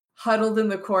like huddled in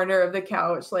the corner of the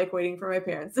couch, like waiting for my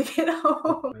parents to get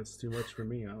home. That's too much for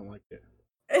me. I don't like it.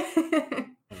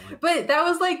 But that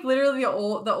was like literally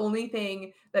the only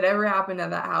thing that ever happened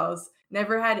at that house.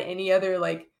 Never had any other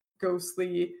like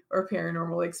ghostly or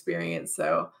paranormal experience.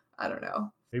 So I don't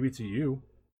know. Maybe to you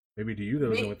that was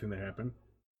the only thing that happened.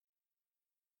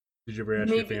 Did you ever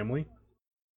ask your family?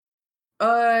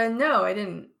 No, I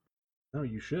didn't. No,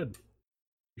 you should.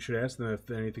 You should ask them if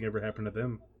anything ever happened to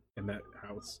them in that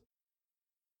house.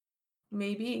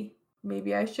 Maybe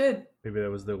I should. Maybe that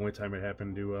was the only time it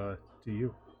happened to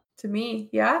you. To me,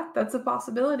 yeah, that's a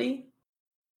possibility.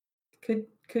 Could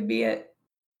be it.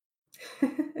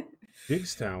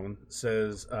 Digstown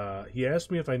says he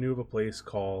asked me if I knew of a place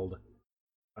called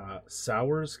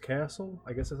Sowers Castle.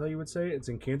 I guess that's how you would say it. It's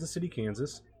in Kansas City,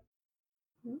 Kansas.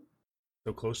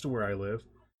 So close to where I live.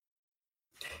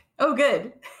 Oh,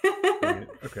 good.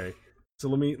 Okay. So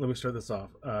let me start this off.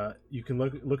 You can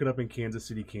look it up in Kansas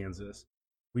City, Kansas.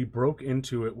 We broke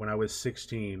into it when I was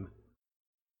 16.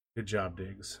 Good job,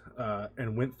 Diggs.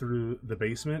 And went through the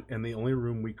basement, and the only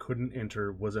room we couldn't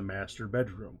enter was a master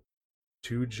bedroom.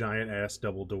 2 giant-ass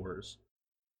double doors.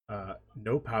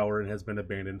 No power and has been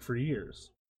abandoned for years.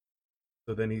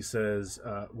 So then he says,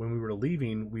 when we were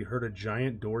leaving, we heard a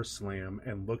giant door slam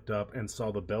and looked up and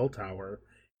saw the bell tower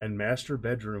and master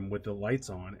bedroom with the lights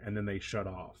on, and then they shut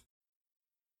off.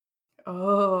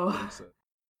 Oh.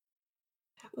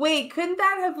 Wait, couldn't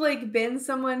that have like been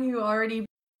someone who already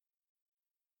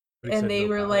and they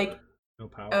were like no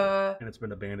power and it's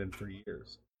been abandoned for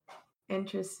years.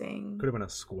 Interesting. Could have been a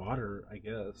squatter, I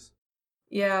guess.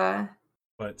 Yeah.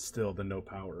 But still the no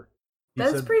power.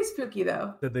 That's pretty spooky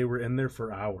though. That they were in there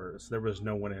for hours. There was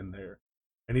no one in there.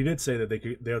 And he did say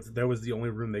that that was the only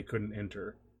room they couldn't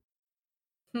enter.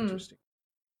 Interesting.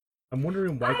 I'm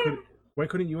wondering why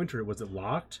couldn't you enter it? Was it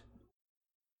locked?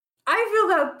 I feel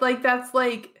that like that's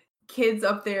like kids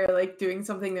up there like doing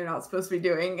something they're not supposed to be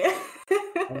doing.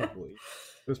 Probably.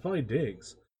 It was probably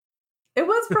Diggs. It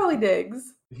was probably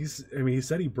Diggs. He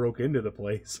said he broke into the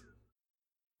place.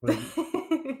 Like,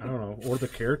 I don't know. Or the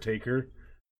caretaker.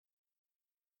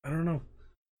 I don't know.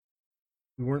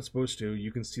 We weren't supposed to.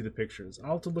 You can see the pictures.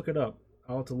 I'll have to look it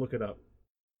up.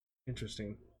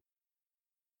 Interesting.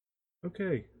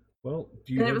 Okay. Well,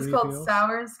 do you And it have was anything called else?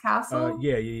 Sours Castle?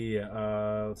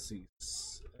 Yeah. Let's see.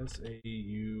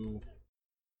 SAU.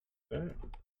 That,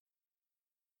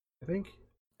 I think.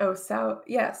 Oh,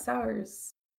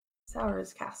 Sours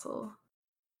Castle.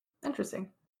 Interesting.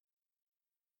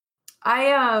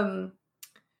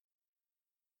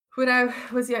 When I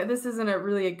was this isn't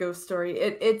really a ghost story.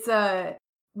 It's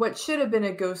what should have been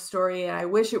a ghost story, and I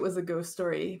wish it was a ghost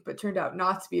story, but turned out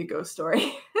not to be a ghost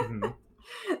story. Mm-hmm.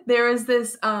 There was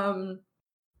this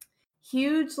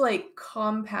huge like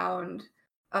compound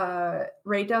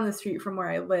right down the street from where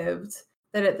I lived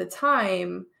that at the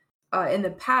time in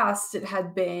the past it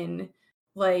had been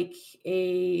like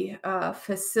a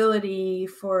facility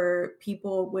for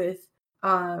people with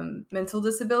mental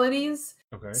disabilities.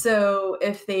 Okay. So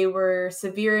if they were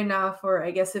severe enough, or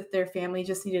I guess if their family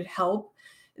just needed help,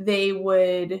 they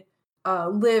would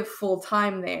live full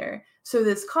time there. So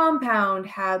this compound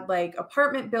had like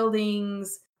apartment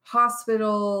buildings,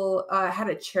 hospital, had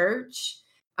a church,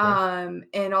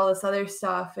 and all this other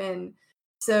stuff. And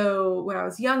so when I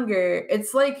was younger,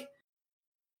 it's like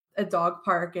a dog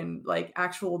park and like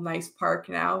actual nice park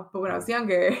now. But when I was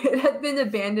younger, it had been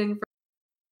abandoned.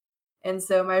 And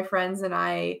so my friends and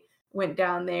I went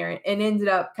down there and ended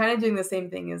up kind of doing the same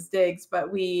thing as Diggs,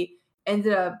 but we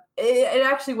ended up, it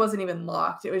actually wasn't even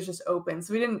locked. It was just open.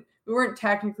 So we weren't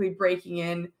technically breaking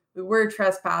in. We were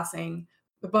trespassing,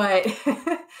 but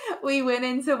we went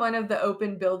into one of the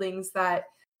open buildings that,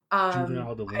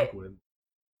 Juvenile delinquent.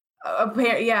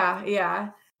 yeah.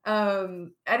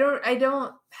 I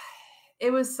don't,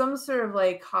 it was some sort of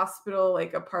like hospital,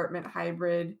 like apartment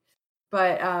hybrid,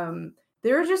 but,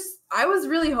 I was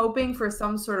really hoping for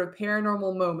some sort of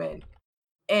paranormal moment,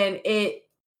 and it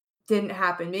didn't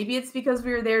happen. Maybe it's because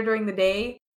we were there during the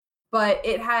day, but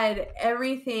it had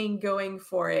everything going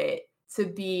for it to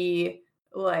be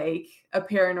like a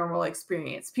paranormal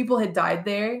experience. People had died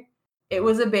there. It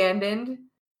was abandoned.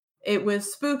 It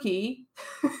was spooky,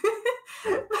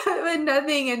 but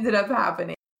nothing ended up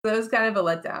happening. So it was kind of a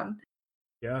letdown.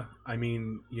 Yeah, I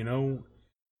mean,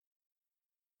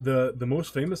 the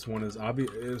most famous one is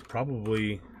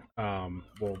probably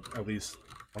well, at least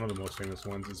one of the most famous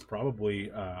ones is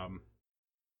probably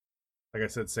like I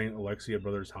said, St. Alexia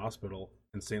Brothers Hospital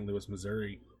in St. Louis,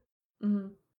 Missouri. Mm-hmm.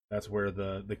 That's where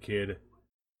the kid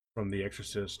from The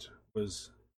Exorcist was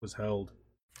held.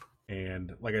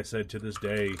 And like I said, to this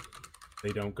day,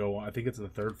 they don't go. I think it's the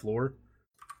third floor,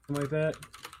 something like that.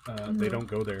 They don't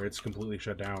go there. It's completely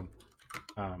shut down.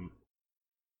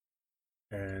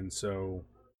 And so,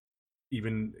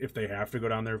 even if they have to go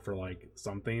down there for like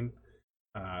something,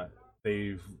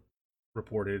 they've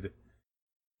reported,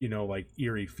 like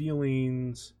eerie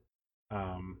feelings,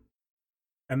 and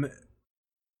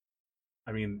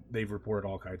I mean they've reported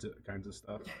all kinds of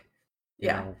stuff.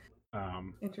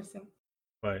 Interesting.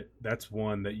 But that's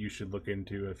one that you should look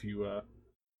into if you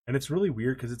and it's really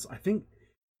weird because I think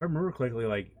if I remember correctly,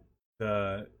 like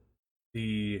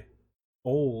the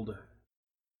old,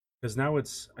 because now I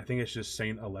think it's just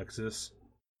St. Alexis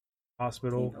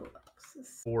Hospital,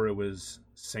 or it was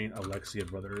St. Alexia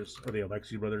Brothers, or the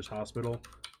Alexia Brothers Hospital.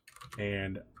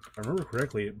 And if I remember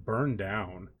correctly, it burned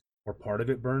down, or part of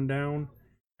it burned down,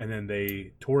 and then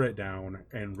they tore it down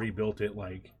and rebuilt it.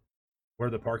 Like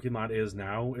where the parking lot is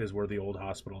now is where the old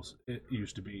hospitals it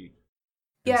used to be.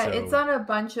 Yeah, it's on a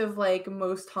bunch of like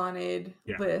most haunted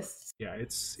lists. Yeah,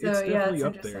 it's definitely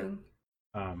up there.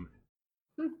 Hmm.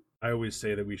 I always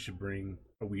say that we should bring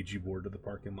a Ouija board to the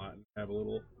parking lot and have a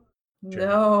little chat.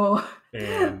 No,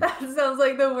 and that sounds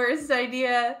like the worst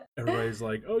idea. Everybody's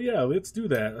like, "Oh yeah, let's do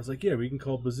that." I was like, "Yeah, we can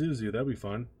call Pazuzu. That'd be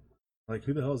fun." Like,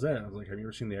 who the hell is that? I was like, "Have you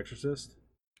ever seen The Exorcist?"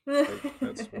 Like,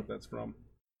 that's what that's from.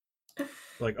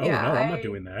 Like, oh yeah, no, I'm not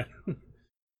doing that.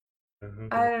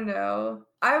 I don't know.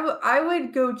 I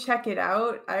would go check it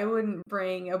out. I wouldn't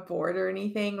bring a board or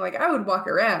anything. Like I would walk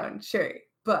around, sure,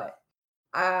 but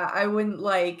I wouldn't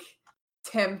like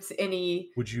tempt any.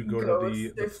 Would you go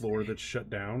to the floor that's shut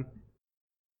down?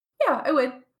 Yeah, I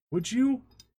would. Would you?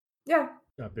 Yeah.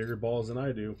 Got bigger balls than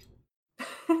I do.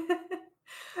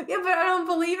 Yeah, but I don't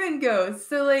believe in ghosts.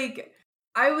 So like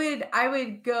I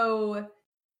would go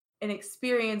and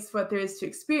experience what there is to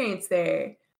experience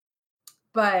there.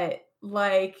 But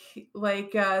like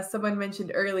someone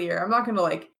mentioned earlier, I'm not gonna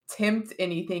like tempt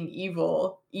anything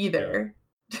evil either.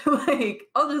 Yeah. Like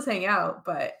I'll just hang out,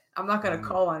 but I'm not gonna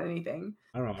call on anything.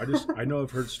 I don't know. I know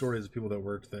I've heard stories of people that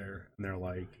worked there, and they're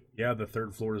like, yeah, the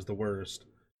third floor is the worst,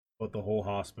 but the whole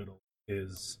hospital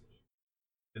is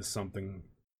something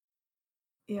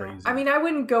crazy. I mean, I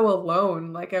wouldn't go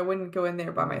alone. Like I wouldn't go in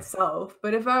there by myself.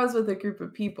 But if I was with a group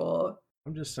of people,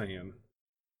 I'm just saying.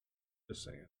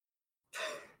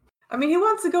 I mean, who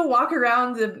wants to go walk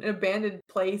around an abandoned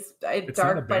place at It's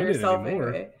not dark by abandoned yourself anymore.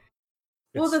 anyway?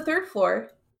 Well, It's, the third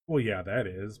floor. well, yeah, that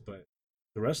is, but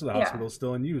the rest of the Yeah. hospital is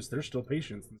still in use. There's still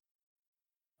patients.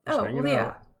 Just Oh, hanging well,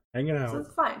 out, yeah. hanging So out,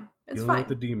 it's fine. It's dealing fine. with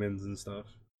the demons and stuff.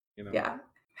 You know. Yeah.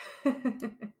 I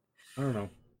don't know.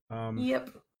 Yep.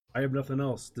 I have nothing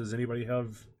else. Does anybody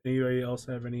else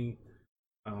have any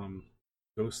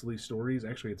ghostly stories?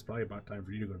 Actually, it's probably about time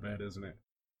for you to go to bed, isn't it?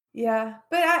 Yeah,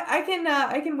 but I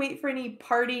can wait for any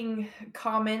parting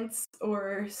comments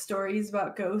or stories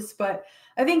about ghosts. But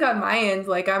I think on my end,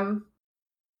 like I'm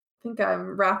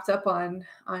wrapped up on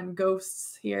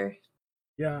ghosts here.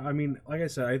 Yeah, I mean, like I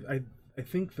said, I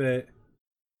think that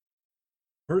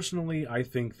personally, I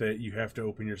think that you have to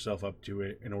open yourself up to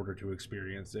it in order to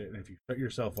experience it. And if you shut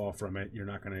yourself off from it, you're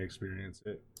not going to experience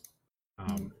it.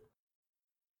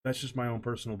 That's just my own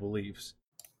personal beliefs.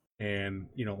 And,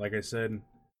 you know, like I said,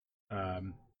 I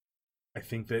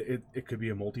think that it could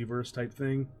be a multiverse type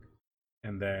thing.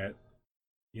 And that,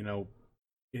 you know,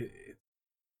 it's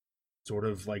sort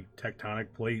of like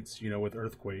tectonic plates, you know, with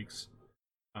earthquakes.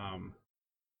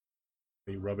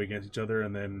 They rub against each other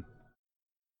and then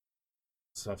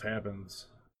stuff happens.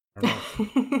 I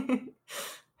don't know.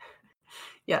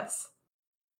 Yes.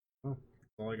 Oh,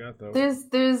 that's all I got though.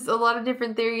 There's a lot of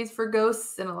different theories for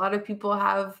ghosts, and a lot of people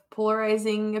have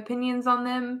polarizing opinions on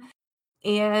them.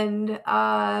 And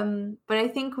but I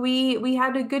think we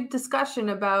had a good discussion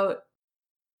about,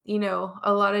 you know,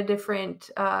 a lot of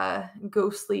different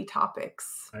ghostly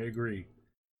topics. I agree.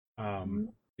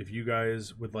 If you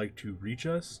guys would like to reach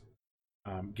us,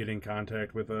 get in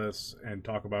contact with us and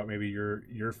talk about maybe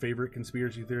your favorite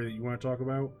conspiracy theory that you want to talk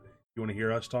about, you want to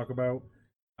hear us talk about,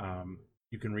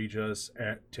 you can reach us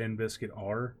at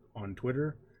 10biscuitr on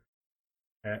Twitter,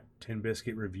 at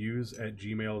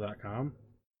 10biscuitreviews@gmail.com,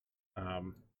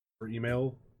 or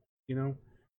email, you know,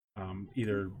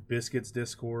 either Biscuits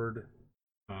Discord,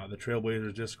 the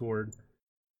Trailblazers Discord.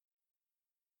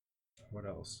 What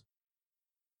else?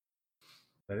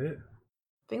 Is that it?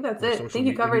 I think that's it. I think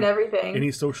you covered everything.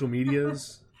 Any social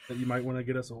medias that you might want to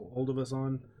get us a hold of us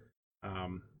on?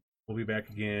 We'll be back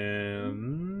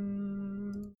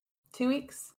again 2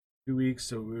 weeks. 2 weeks,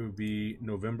 so it would be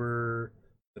November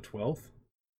the 12th.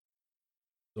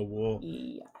 So we'll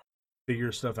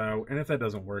figure stuff out, and if that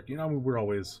doesn't work, you know, we're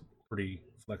always pretty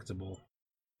flexible.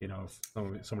 You know, if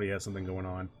somebody has something going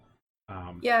on.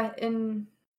 Yeah, and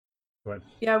go ahead.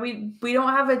 Yeah, we don't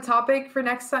have a topic for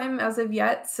next time as of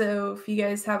yet. So if you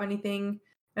guys have anything,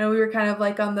 I know we were kind of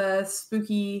like on the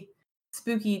spooky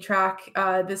track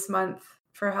this month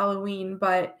for Halloween,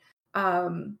 but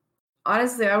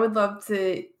honestly, I would love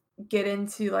to get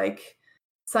into like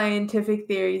scientific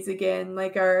theories again,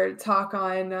 like our talk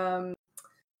on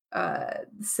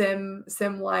sim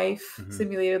life,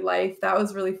 simulated life. That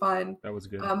was really fun. That was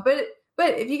good.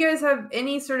 But if you guys have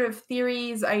any sort of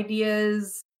theories,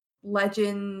 ideas,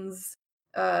 legends,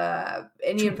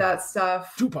 any of that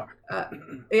stuff, Tupac.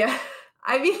 Yeah,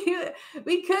 I mean,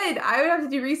 we could. I would have to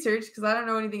do research because I don't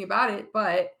know anything about it,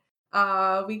 but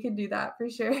we could do that for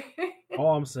sure.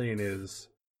 All I'm saying is,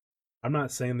 I'm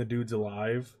not saying the dude's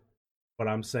alive, but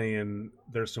I'm saying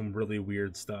there's some really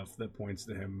weird stuff that points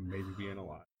to him maybe being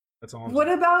alive. That's all. What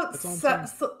about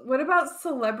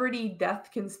celebrity death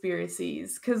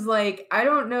conspiracies? Because like I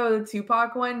don't know the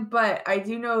Tupac one, but I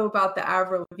do know about the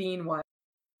Avril Lavigne one,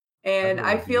 and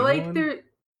I feel like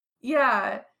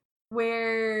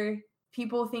where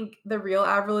people think the real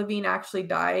Avril Lavigne actually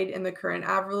died, and the current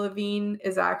Avril Lavigne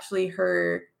is actually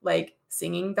her like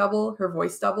singing double, her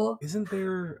voice double. Isn't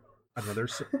there another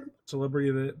celebrity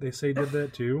that they say did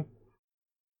that too?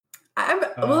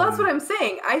 Well, that's what I'm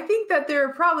saying. I think that there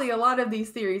are probably a lot of these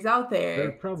theories out there.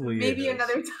 There probably maybe is.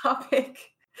 Another topic.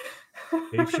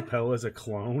 Dave Chappelle as a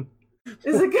clone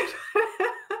is a good.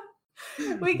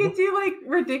 We could do like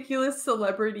ridiculous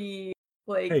celebrity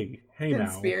like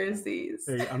conspiracies.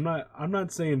 Hey, I'm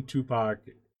not saying Tupac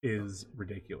is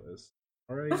ridiculous.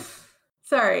 All right.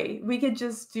 Sorry, we could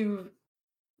just do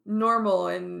normal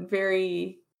and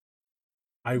very.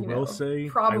 I will say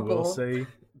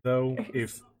though,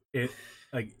 if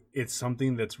it's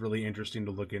something that's really interesting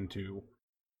to look into,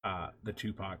 the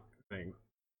Tupac thing,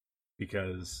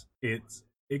 because it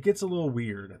gets a little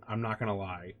weird. I'm not gonna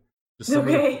lie. Just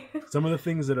some of the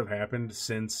things that have happened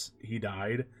since he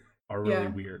died are really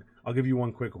weird. I'll give you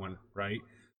one quick one, right?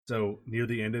 So near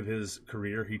the end of his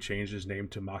career, he changed his name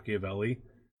to Machiavelli,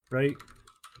 right?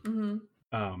 Mm-hmm.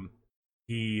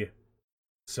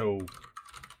 So do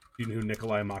you know who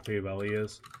Niccolo Machiavelli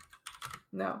is?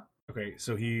 No. Okay,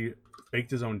 so he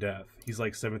faked his own death. He's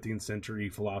like 17th century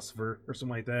philosopher or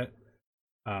something like that.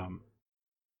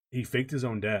 he faked his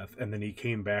own death and then he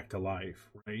came back to life,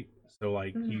 right? So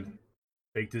like he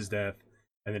faked his death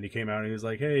and then he came out and he was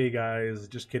like, "Hey guys,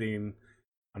 just kidding,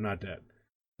 I'm not dead."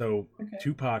 So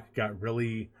Tupac got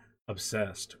really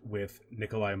obsessed with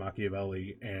Niccolo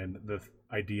Machiavelli and the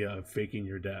idea of faking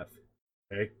your death.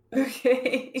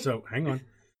 Okay. So hang on.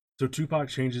 So Tupac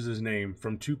changes his name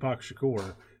from Tupac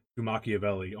Shakur to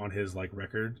Machiavelli on his like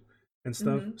record and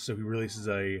stuff. So he releases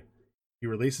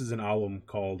an album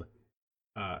called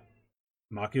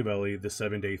Machiavelli: The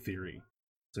 7-Day Theory.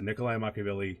 So Niccolo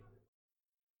Machiavelli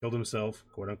killed himself,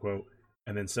 quote unquote,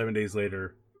 and then 7 days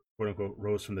later, quote unquote,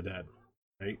 rose from the dead.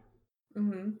 Right?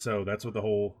 So that's what the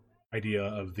whole idea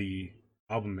of the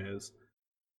album is.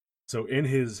 So in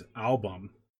his album,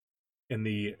 in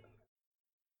the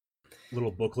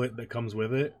little booklet that comes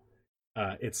with it,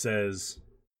 it says,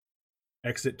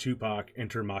 "Exit Tupac,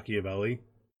 enter Machiavelli."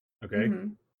 Okay?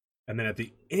 And then at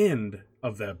the end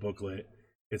of that booklet,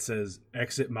 it says,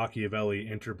 "Exit Machiavelli,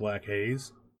 enter Black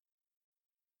Haze."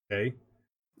 Okay?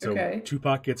 So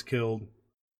Tupac gets killed.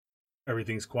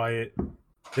 Everything's quiet.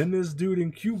 Then this dude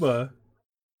in Cuba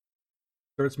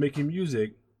starts making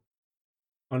music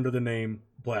under the name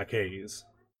Black Haze.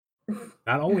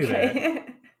 Not only that,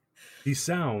 he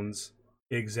sounds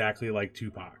exactly like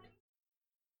Tupac.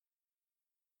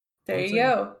 There you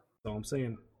go. That's all I'm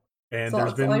saying. And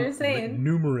there's been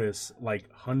numerous,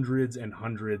 like hundreds and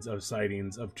hundreds of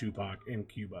sightings of Tupac in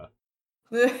Cuba.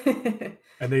 And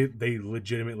they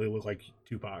legitimately look like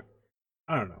Tupac.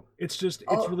 I don't know. It's just,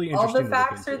 it's really interesting. All the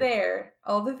facts are there.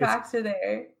 All the facts are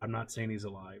there. I'm not saying he's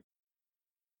alive.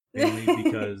 Mainly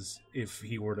because if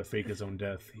he were to fake his own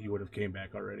death, he would have came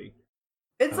back already.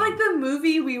 It's like the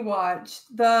movie we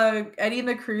watched, the Eddie and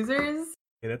the Cruisers.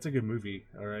 Yeah, that's a good movie.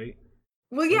 All right.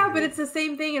 Well, yeah, but it's the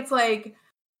same thing. It's like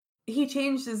he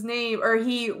changed his name, or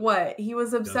he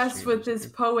was obsessed with this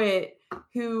poet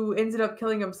who ended up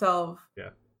killing himself. Yeah.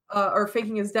 Or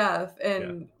faking his death,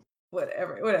 and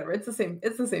whatever. It's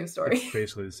the same story. It's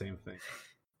basically the same thing.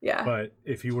 Yeah. But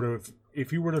if he were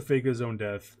to fake his own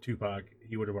death, Tupac,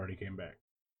 he would have already came back.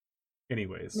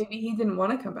 Anyways. Maybe he didn't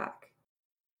want to come back.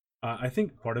 I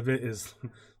think part of it is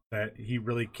that he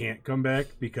really can't come back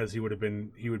because he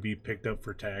would be picked up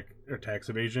for tax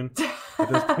evasion at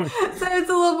this point.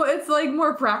 So it's like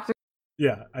more practical.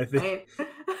 Yeah, I think.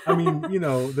 I mean,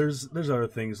 there's other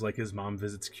things like his mom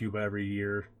visits Cuba every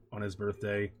year on his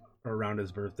birthday or around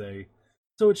his birthday.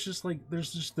 So it's just like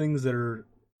there's just things that are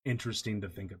interesting to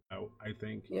think about, I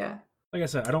think. Yeah. Like I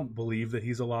said, I don't believe that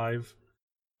he's alive,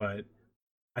 but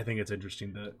I think it's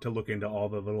interesting to look into all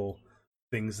the little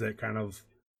things that kind of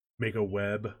make a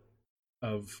web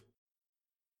of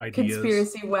ideas.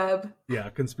 Conspiracy web. Yeah,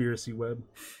 conspiracy web.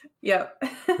 Yep.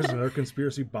 There's another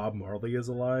conspiracy. Bob Marley is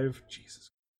alive.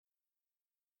 Jesus.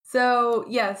 So,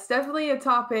 yes, definitely a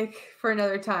topic for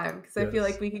another time, because I feel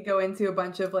like we could go into a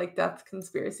bunch of like death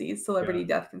conspiracies, celebrity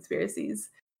death conspiracies.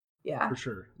 Yeah. For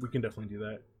sure. We can definitely do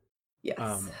that. Yes.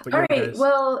 All right. Guys,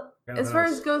 well, as far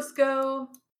as ghosts go,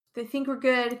 I think we're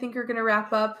good. I think we're going to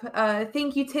wrap up.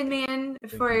 Thank you, Tin Man,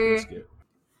 for...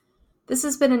 This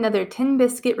has been another Tin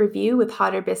Biscuit review with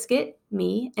Hotter Biscuit,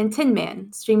 me, and Tin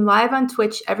Man, streamed live on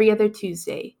Twitch every other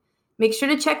Tuesday. Make sure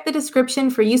to check the description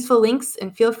for useful links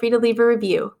and feel free to leave a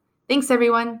review. Thanks,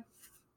 everyone.